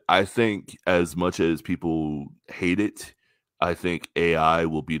 I think as much as people hate it, I think AI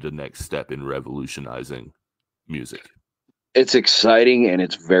will be the next step in revolutionizing music. It's exciting and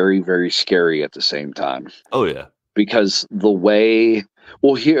it's very, very scary at the same time. Oh yeah. Because the way,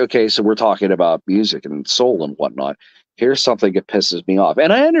 well, here, okay, so we're talking about music and soul and whatnot. Here's something that pisses me off.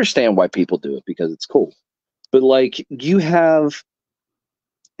 And I understand why people do it because it's cool. But like you have,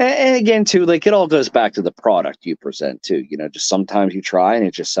 and again, too, like it all goes back to the product you present too. You know, just sometimes you try and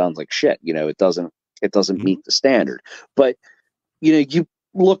it just sounds like shit. You know, it doesn't meet the standard. But, you know, you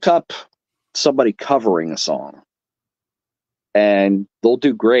look up somebody covering a song and they'll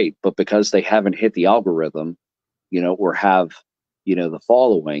do great, but because they haven't hit the algorithm, you know, or have, you know, the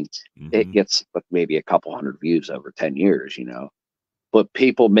following, it gets like maybe a couple hundred views over 10 years, you know. But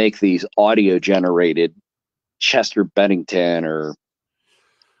people make these audio generated Chester Bennington or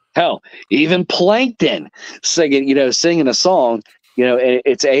hell, even Plankton singing a song, you know, and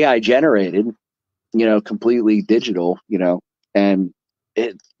it's AI generated, you know, completely digital, you know, and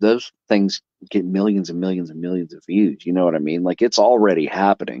those things get millions and millions and millions of views. You know what I mean? Like it's already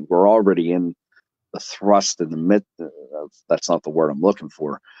happening. We're already in the thrust in the mid. That's not the word I'm looking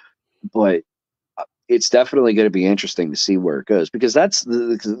for, but it's definitely going to be interesting to see where it goes because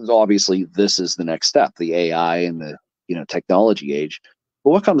because obviously this is the next step, the AI and the, you know, technology age.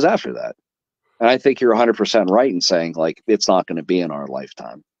 But what comes after that? And I think you're 100% right in saying like it's not going to be in our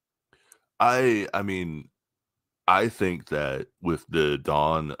lifetime. I mean, I think that with the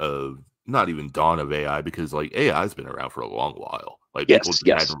dawn of not even dawn of AI, because like AI has been around for a long while. Like people just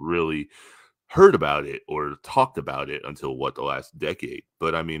hadn't really heard about it or talked about it until the last decade.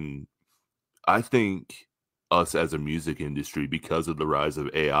 But I mean, I think us as a music industry, because of the rise of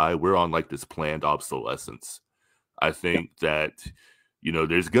AI, we're on like this planned obsolescence. I think that, you know,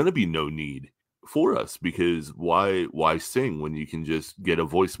 there's going to be no need for us because why sing when you can just get a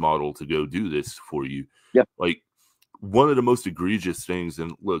voice model to go do this for you? Yeah. Like one of the most egregious things,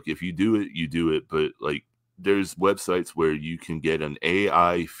 and look, if you do it, you do it, but like there's websites where you can get an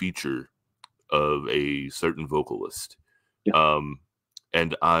AI feature of a certain vocalist. Yeah.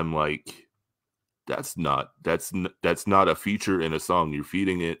 And I'm like, that's not a feature in a song. You're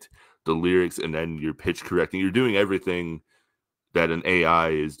feeding it the lyrics and then you're pitch correcting. You're doing everything that an AI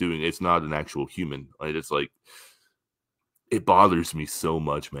is doing. It's not an actual human. Like it's like it bothers me so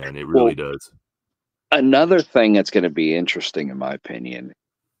much, man. It really does. Another thing that's going to be interesting, in my opinion,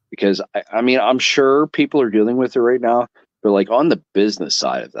 because I mean, I'm sure people are dealing with it right now, but like on the business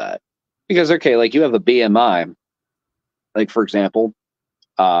side of that, because okay, like you have a BMI, like for example,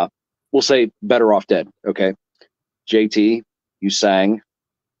 we'll say Better Off Dead. Okay, JT, you sang,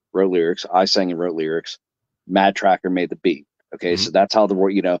 wrote lyrics. I sang and wrote lyrics. Mad Tracker made the beat. Okay, so that's how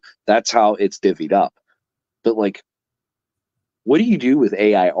that's how it's divvied up. But like, what do you do with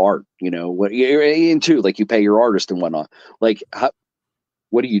AI art? You know, what you're into, like you pay your artist and whatnot. Like,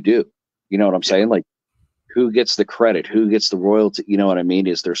 what do you do? You know what I'm saying? Like, who gets the credit? Who gets the royalty? You know what I mean?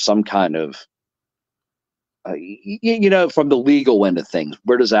 Is there some kind of, you know, from the legal end of things,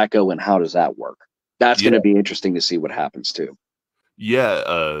 where does that go and how does that work? That's going to be interesting to see what happens too.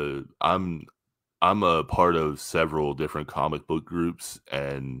 Yeah, I'm a part of several different comic book groups,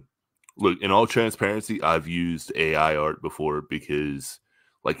 and look, in all transparency, I've used AI art before because,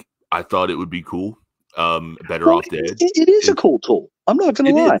 like, I thought it would be cool. Better Off Dead. It is a cool tool. I'm not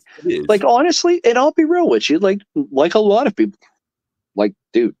going to lie. Like honestly, and I'll be real with you. Like a lot of people, like,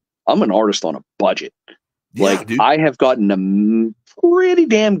 dude, I'm an artist on a budget. Yeah, like, dude. I have gotten pretty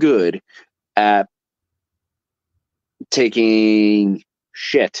damn good at taking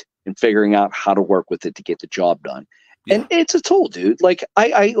shit and figuring out how to work with it to get the job done. Yeah. And it's a tool, dude. Like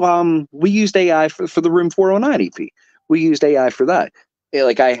we used AI for the Room 409 EP. We used AI for that.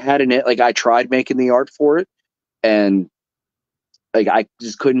 Like I tried making the art for it, and like I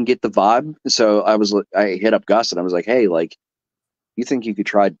just couldn't get the vibe. So I hit up Gus and I was like, hey, like, you think you could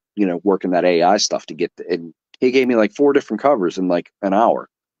try, you know, working that AI stuff to get and he gave me like 4 different covers in like an hour.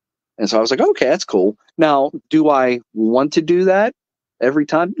 And so I was like, okay, that's cool. Now, do I want to do that every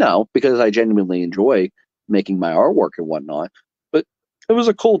time? No, because I genuinely enjoy making my artwork and whatnot. But it was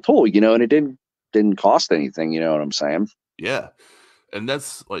a cool tool, you know, and it didn't cost anything, you know what I'm saying? Yeah. And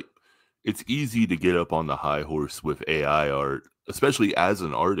that's like, it's easy to get up on the high horse with AI art, especially as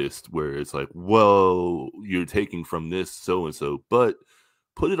an artist, where it's like, well, you're taking from this so-and-so, but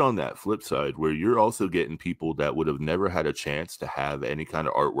put it on that flip side where you're also getting people that would have never had a chance to have any kind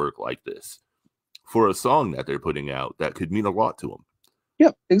of artwork like this for a song that they're putting out that could mean a lot to them.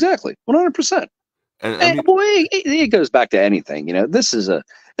 Yeah, exactly. 100%. And I mean, it goes back to anything, you know. This is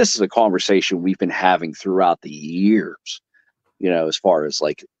a conversation we've been having throughout the years, you know, as far as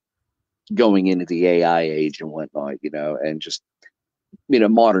like going into the AI age and whatnot, and just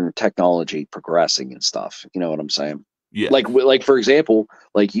modern technology progressing and stuff. You know what I'm saying? Yeah. Like for example,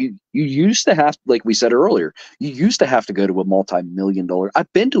 like you used to have, like we said earlier, you used to have to go to a multi-million-dollar.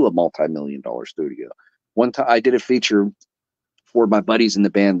 I've been to a multi-million-dollar studio. One time I did a feature for my buddies in the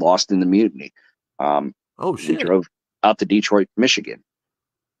band Lost in the Mutiny. Oh We shit. drove out to Detroit, Michigan,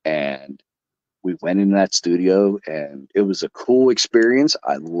 and we went into that studio, and it was a cool experience.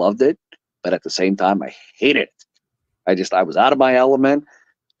 I loved it, but at the same time, I hated it. I was out of my element.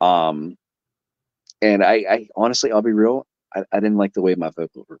 And I honestly, I'll be real, I didn't like the way my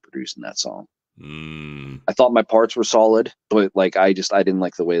vocals were produced in that song. I thought my parts were solid, but like I didn't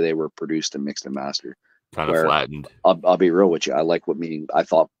like the way they were produced and mixed and mastered. Kind of Where flattened. I'll be real with you. I like what me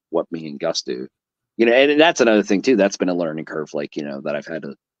and Gus do. And that's another thing too. That's been a learning curve, like, that I've had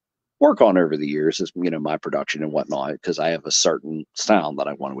to work on over the years is, my production and whatnot, because I have a certain sound that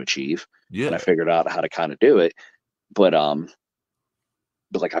I want to achieve. Yeah. And I figured out how to kind of do it. But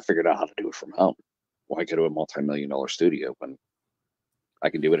like I figured out how to do it from home. Why go to a multi-million-dollar studio when I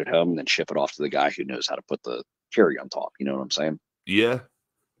can do it at home and then ship it off to the guy who knows how to put the cherry on top? You know what I'm saying? Yeah.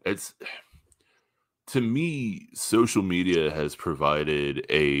 It's, to me, social media has provided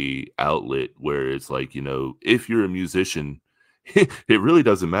a outlet where it's like, if you're a musician, it really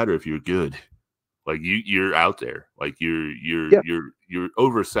doesn't matter if you're good. Like you're out there. Like you're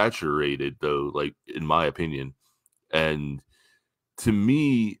oversaturated though, like in my opinion. And to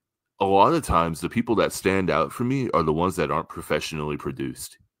me, a lot of times the people that stand out for me are the ones that aren't professionally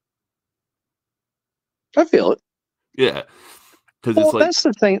produced. I feel it. Yeah. Because Well, it's like, that's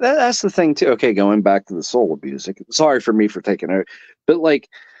the thing. That's the thing too. Okay, going back to the soul of music. Sorry for me for taking it, but like,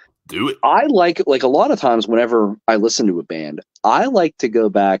 do it. I like a lot of times whenever I listen to a band, I like to go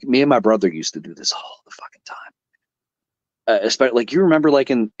back. Me and my brother used to do this all the fucking time. Especially like you remember,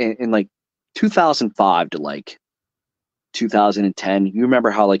 like in like 2005 to like 2010. You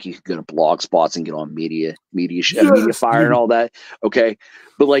remember how like you could go to blog spots and get on media fire and all that. Okay,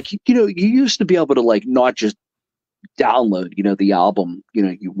 but like you used to be able to like not just download the album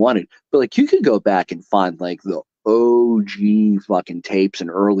you wanted, but like you could go back and find like the OG fucking tapes and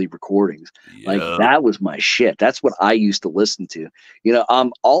early recordings. Like that was my shit. That's what I used to listen to.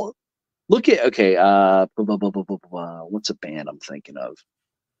 I'll look at what's a band I'm thinking of?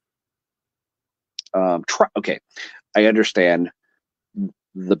 Okay, I understand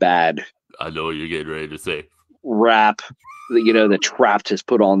the bad. I know what you're getting ready to say. Rap, the Trapped has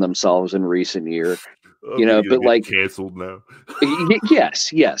put on themselves in recent year. But like canceled now.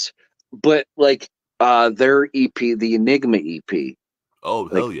 yes, but like their EP, the Enigma EP. Oh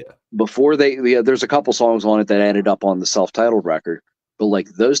like, hell yeah! Before there's a couple songs on it that ended up on the self-titled record, but like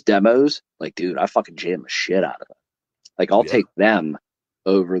those demos, like dude, I fucking jam the shit out of them. Like I'll take them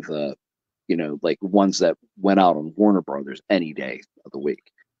over the, like ones that went out on Warner Brothers any day of the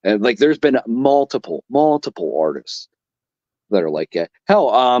week. And like there's been multiple artists that are like,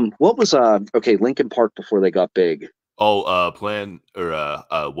 hell, what was Linkin Park before they got big? Oh, Plan or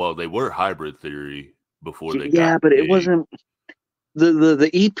well, they were Hybrid Theory before they got yeah, but big. It wasn't the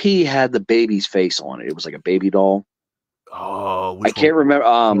EP had the baby's face on it. It was like a baby doll. Oh, I can't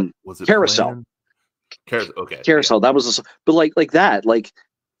remember. Was it Carousel? Okay, Carousel. Yeah. That was, but like that, like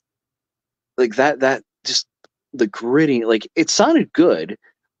that, just the gritty. Like it sounded good.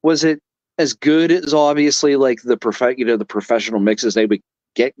 Was it as good as obviously like the professional mixes they would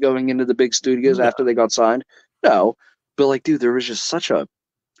get going into the big studios after they got signed? No, but like, dude, there was just such a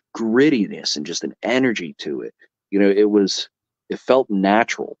grittiness and just an energy to it. It felt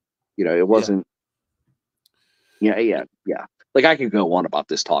natural. It wasn't. Yeah. Like I could go on about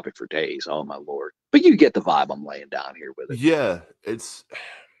this topic for days. Oh my Lord! But you get the vibe I'm laying down here with it. Yeah, it's,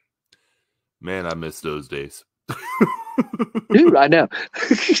 man, I miss those days. Dude, I know.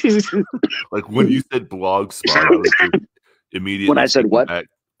 Like when you said Blogspot, I was like immediately when I said what?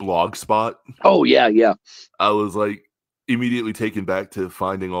 Blogspot. Oh yeah. I was like immediately taken back to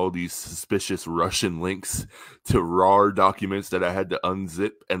finding all these suspicious Russian links to RAR documents that I had to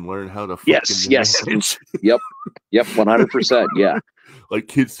unzip and learn how to yes. Yep, 100%. Yeah. Like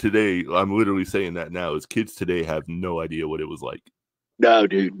kids today, I'm literally saying that now, is kids today have no idea what it was like. No,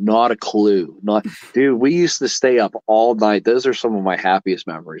 dude, not a clue. Dude, we used to stay up all night. Those are some of my happiest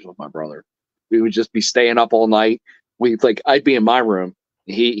memories with my brother. We would just be staying up all night. I'd be in my room,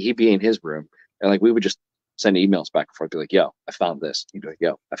 he'd be in his room, and like we would just send emails back and forth. Be like, "Yo, I found this." He'd be like,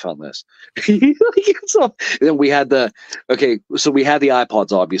 "Yo, I found this." And then we had the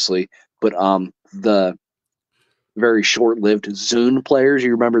iPods, obviously, but the very short-lived Zune players.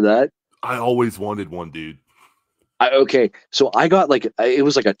 You remember that? I always wanted one, dude. Okay, so I got like it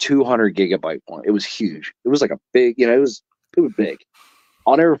was like a 200 gigabyte one. It was huge. It was like a big, it was big.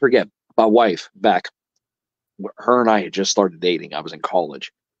 I'll never forget my wife back. Her and I had just started dating. I was in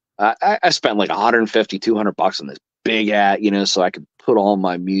college. I spent like 150, 200 bucks on this big so I could put all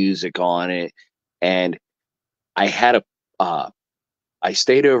my music on it. And I had I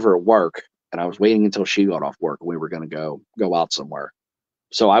stayed over at work, and I was waiting until she got off work. And we were going to go out somewhere.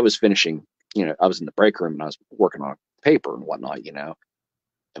 So I was finishing, I was in the break room and I was working on paper and whatnot. And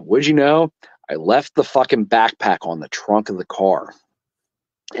would you know, I left the fucking backpack on the trunk of the car,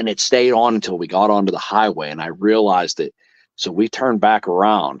 and it stayed on until we got onto the highway, and I realized it. So we turned back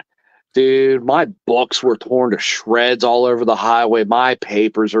around. Dude, my books were torn to shreds all over the highway. My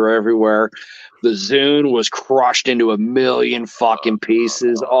papers are everywhere. The Zune was crushed into a million fucking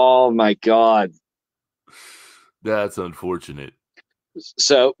pieces. Oh my God. That's unfortunate.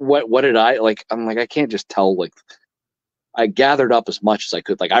 So what did I like? I'm like, I can't just tell. Like, I gathered up as much as I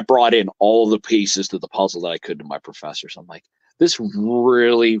could. Like, I brought in all the pieces to the puzzle that I could to my professors. I'm like, this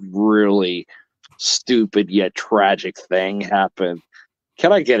really, really stupid yet tragic thing happened.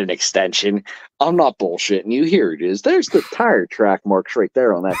 Can I get an extension? I'm not bullshitting you. Here it is. There's the tire track marks right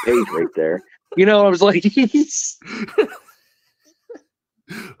there on that page right there. I was like,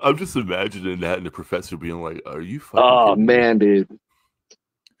 I'm just imagining that and the professor being like, "Are you fucking oh kidding man, dude."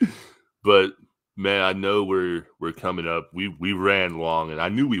 But man, I know we're coming up. We ran long, and I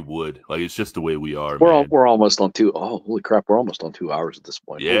knew we would. Like, it's just the way we are. We're almost on 2. Oh, holy crap! We're almost on 2 hours at this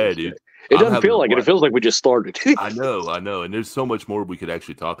point. Yeah, Holy dude. shit. It doesn't feel like it. It feels like we just started. I know. And there's so much more we could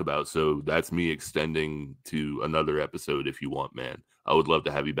actually talk about. So that's me extending to another episode if you want, man. I would love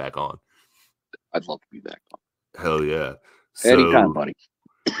to have you back on. I'd love to be back on. Hell yeah. So, anytime, buddy.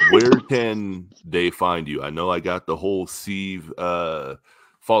 Where can they find you? I know I got the whole Seethe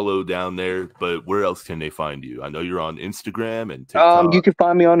follow down there, but where else can they find you? I know you're on Instagram and TikTok. You can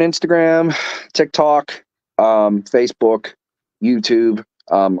find me on Instagram, TikTok, Facebook, YouTube.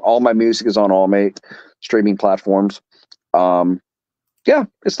 All my music is on all my streaming platforms. Yeah,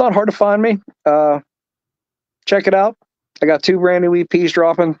 it's not hard to find me. Check it out. I got 2 brand new EPs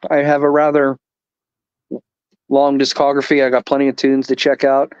dropping. I have a rather long discography. I got plenty of tunes to check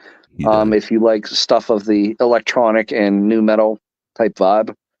out. If you like stuff of the electronic and new metal type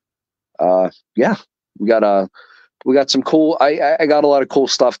vibe. Yeah, we got some cool. I got a lot of cool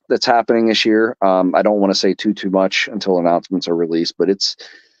stuff that's happening this year. I don't want to say too much until announcements are released, but it's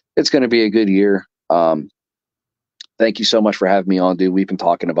going to be a good year. Thank you so much for having me on, dude. We've been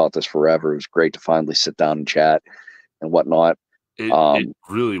talking about this forever. It was great to finally sit down and chat and whatnot. It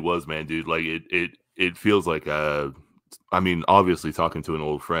really was, man, dude. Like it feels like I mean, obviously talking to an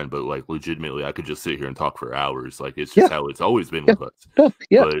old friend, but like legitimately, I could just sit here and talk for hours. Like, it's just how it's always been with us.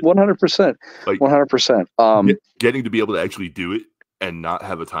 Yeah, 100%. Like 100%. Getting to be able to actually do it and not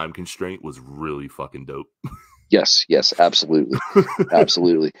have a time constraint was really fucking dope. Yes, absolutely.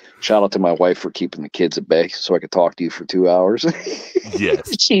 Absolutely. Shout out to my wife for keeping the kids at bay so I could talk to you for 2 hours.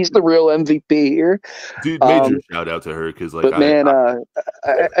 Yes. She's the real MVP here. Dude, major shout out to her because, like, but man,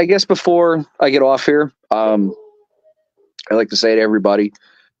 I guess before I get off here, I like to say to everybody,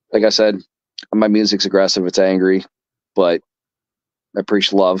 like I said, my music's aggressive, it's angry, but I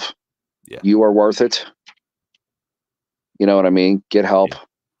preach love. Yeah. You are worth it. You know what I mean? Get help.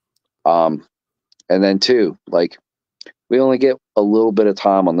 Yeah. And then 2, like, we only get a little bit of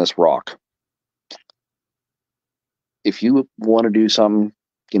time on this rock. If you want to do something,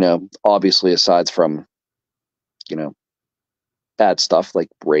 obviously aside from, bad stuff like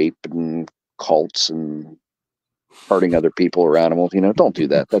rape and cults and hurting other people or animals, don't do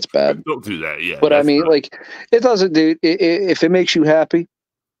that. That's bad. Don't do that. Yeah. But I mean, like, it doesn't do, if it makes you happy,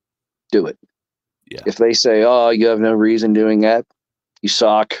 do it. Yeah. If they say, oh, you have no reason doing that, you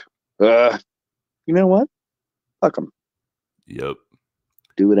suck. You know what? Fuck them. Yep.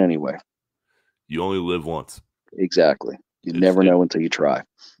 Do it anyway. You only live once. Exactly. You never know until you try.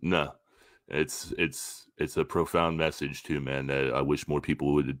 No. It's a profound message too, man, that I wish more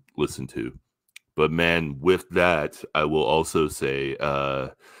people would listen to. But man, with that, I will also say,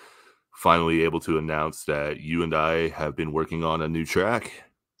 finally able to announce that you and I have been working on a new track.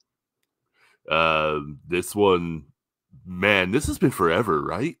 This one, man, this has been forever,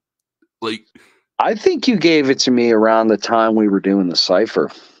 right? Like, I think you gave it to me around the time we were doing the Cypher.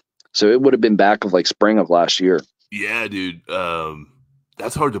 So it would have been back of like spring of last year. Yeah, dude.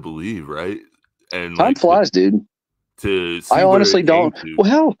 That's hard to believe, right? And time flies, dude. I honestly don't. Well,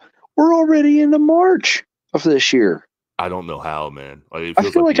 hell, we're already into March of this year. I don't know how, man. Like, it I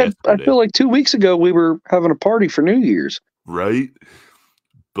feel like 2 weeks ago we were having a party for New Year's. Right?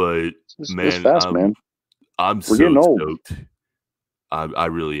 But man, it's fast, man. I'm We're so getting old. stoked. I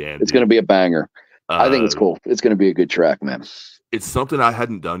really am. It's going to be a banger. I think it's Uh, cool. It's going to be a good track, man. It's something I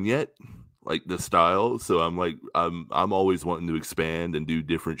hadn't done yet, like the style. So I'm always wanting to expand and do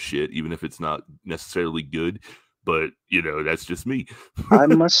different shit, even if it's not necessarily good. But you know, that's just me. I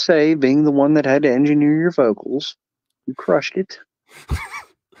must say, being the one that had to engineer your vocals, you crushed it.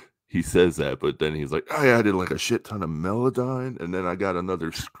 He says that, but then he's like, I added like a shit ton of Melodyne, and then I got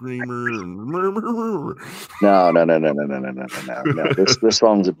another screamer and No. This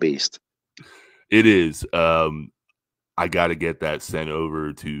song's a beast. It is. I got to get that sent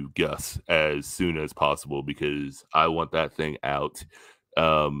over to Gus as soon as possible because I want that thing out.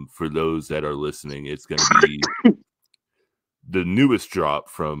 For those that are listening, it's going to be the newest drop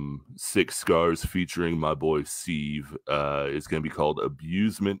from Six Scars featuring my boy Seethe. It's going to be called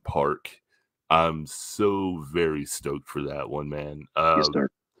Abusement Park. I'm so very stoked for that one, man. Yes, sir.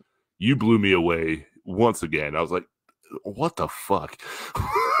 You blew me away once again. I was like, what the fuck?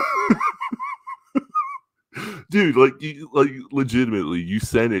 Dude, like legitimately, you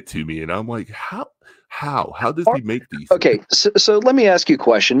sent it to me, and I'm like, how does he make these? Okay, so let me ask you a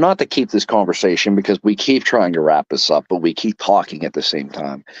question, not to keep this conversation because we keep trying to wrap this up, but we keep talking at the same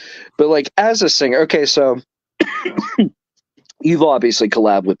time. But like as a singer, okay, so you've obviously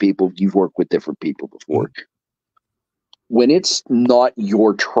collabed with people, you've worked with different people before. Mm-hmm. When it's not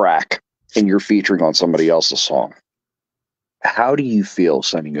your track and you're featuring on somebody else's song, how do you feel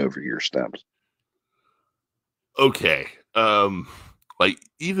sending over your stems? Okay. Like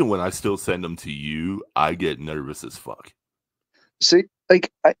even when I still send them to you, I get nervous as fuck. See,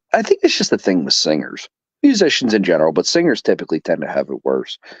 like I think it's just the thing with singers, musicians in general, but singers typically tend to have it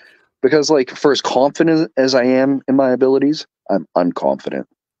worse. Because like for as confident as I am in my abilities, I'm unconfident.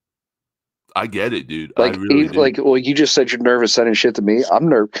 I get it, dude. Like, I really do. Like, well, you just said you're nervous sending shit to me. I'm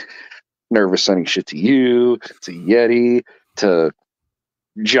nervous sending shit to you, to Yeti, to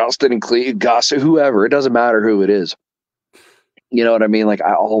Justin and Cleve, Gus, whoever. It doesn't matter who it is. You know what I mean? Like,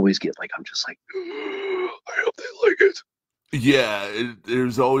 I always get like, I'm just like, I hope they like it. Yeah,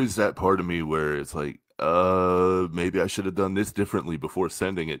 there's always that part of me where it's like, maybe I should have done this differently before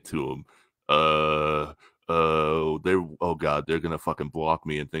sending it to them. Oh god, they're gonna fucking block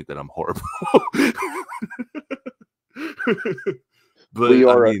me and think that I'm horrible. But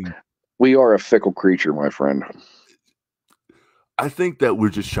we are a fickle creature, my friend. I think that we're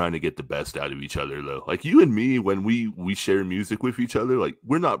just trying to get the best out of each other, though. Like you and me, when we share music with each other, like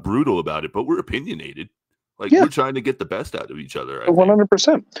we're not brutal about it, but we're opinionated. Like we're trying to get the best out of each other.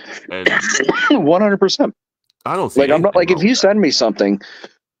 100%. 100%. I don't see. Like I'm not like if you send me something,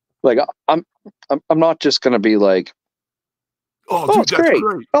 like I'm not just gonna be like, oh dude, it's great.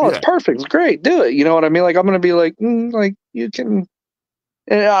 Oh, it's perfect. It's great. Do it. You know what I mean? Like I'm gonna be like, like you can,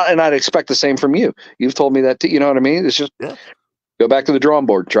 and I'd expect the same from you. You've told me that too. You know what I mean? It's just go back to the drawing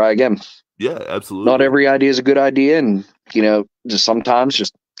board. Try again. Yeah, absolutely. Not every idea is a good idea, and you know, just sometimes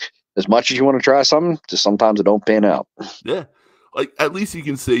just. As much as you want to try something, just sometimes it don't pan out. Yeah. Like, at least you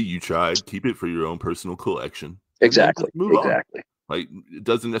can say you tried. Keep it for your own personal collection. Exactly. Move on. Like, it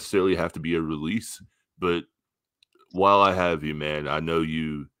doesn't necessarily have to be a release. But while I have you, man, I know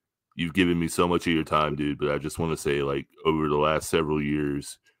you've given me so much of your time, dude. But I just want to say, like, over the last several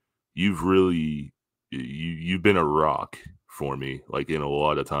years, you've really, you've been a rock for me. Like, in a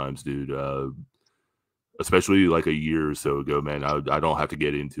lot of times, dude. Especially like a year or so ago, man. I don't have to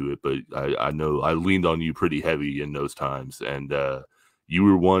get into it, but I know I leaned on you pretty heavy in those times. And you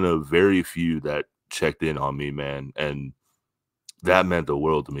were one of very few that checked in on me, man. And that meant the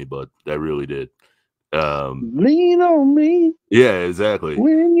world to me, bud. That really did. Lean on me. Yeah, exactly.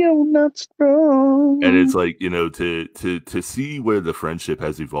 When you're not strong. And it's like, you know, to see where the friendship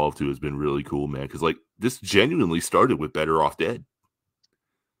has evolved to has been really cool, man. Because like this genuinely started with Better Off Dead.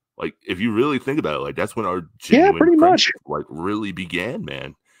 Like, if you really think about it, like, that's when our genuine friendship, like, really began,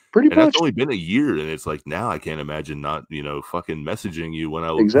 man. Pretty much. That's only been a year, and it's like, now I can't imagine not, you know, fucking messaging you when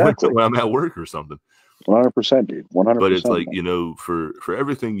when I'm at work or something. 100%, dude. 100%. But it's like, you know, for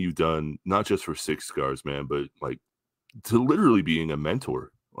everything you've done, not just for Six Scars, man, but, like, to literally being a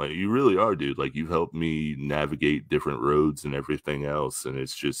mentor. Like, you really are, dude. Like, you've helped me navigate different roads and everything else, and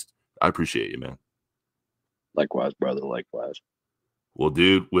it's just, I appreciate you, man. Likewise, brother. Likewise. Well,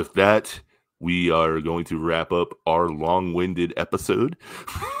 dude, with that, we are going to wrap up our long-winded episode.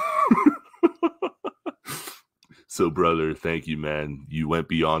 So, brother, thank you, man. You went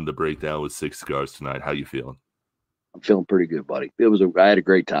beyond the breakdown with Six Scars tonight. How you feeling? I'm feeling pretty good, buddy. I had a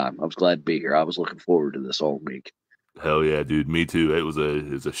great time. I was glad to be here. I was looking forward to this all week. Hell yeah, dude. Me too. It was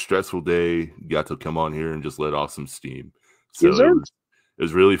a stressful day. Got to come on here and just let off some steam. So yes, sir. It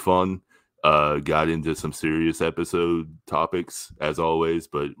was really fun. Got into some serious episode topics as always,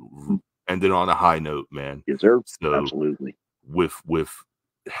 but ended on a high note, man. Yes, sir. So Absolutely. with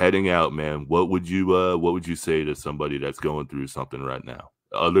heading out, man, what would you say to somebody that's going through something right now,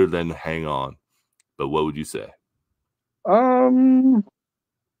 other than hang on? But what would you say?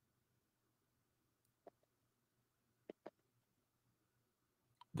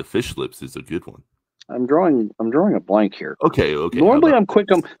 The fish lips is a good one. I'm drawing a blank here. Okay. Normally I'm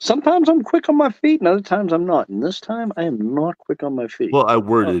quick on. Sometimes I'm quick on my feet, and other times I'm not. And this time I am not quick on my feet. Well, I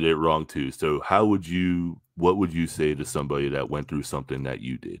worded it wrong too. So what would you say to somebody that went through something that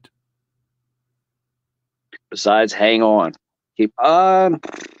you did? Besides, hang on. Keep. I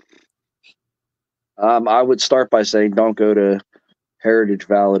would start by saying don't go to Heritage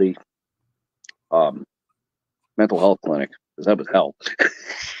Valley mental health clinic, because that was hell.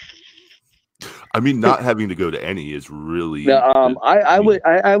 I mean, not having to go to any is really.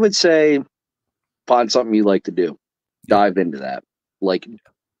 I would say find something you like to do. Dive into that.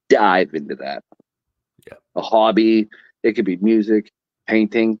 Dive into that. Yeah. A hobby. It could be music,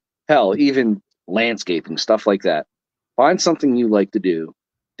 painting, hell, even landscaping, stuff like that. Find something you like to do.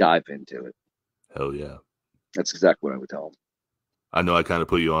 Dive into it. Hell yeah. That's exactly what I would tell them. I know I kind of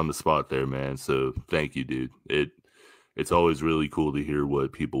put you on the spot there, man. So thank you, dude. It's always really cool to hear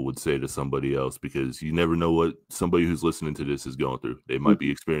what people would say to somebody else, because you never know what somebody who's listening to this is going through. They might be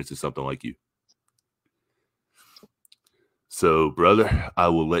experiencing something like you. So, brother, I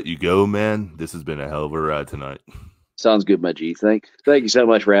will let you go, man. This has been a hell of a ride tonight. Sounds good, my G. Thank you so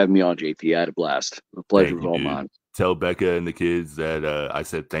much for having me on, JP. I had a blast. The pleasure was all mine. Tell Becca and the kids that I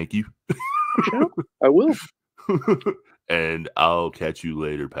said thank you. I will. And I'll catch you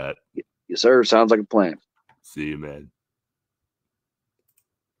later, Pat. Yes, sir. Sounds like a plan. See you, man.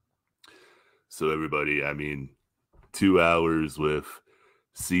 So, everybody, I mean, 2 hours with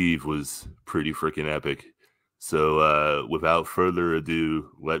Seethe was pretty freaking epic. So, without further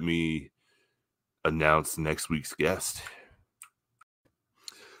ado, let me announce next week's guest.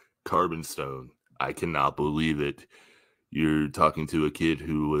 Carbonstone. I cannot believe it. You're talking to a kid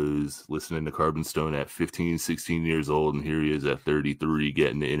who was listening to Carbonstone at 15, 16 years old, and here he is at 33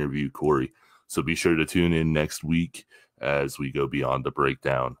 getting to interview Corey. So be sure to tune in next week as we go beyond the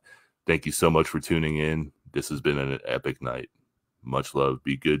breakdown. Thank you so much for tuning in. This has been an epic night. Much love.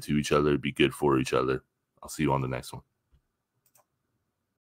 Be good to each other. Be good for each other. I'll see you on the next one.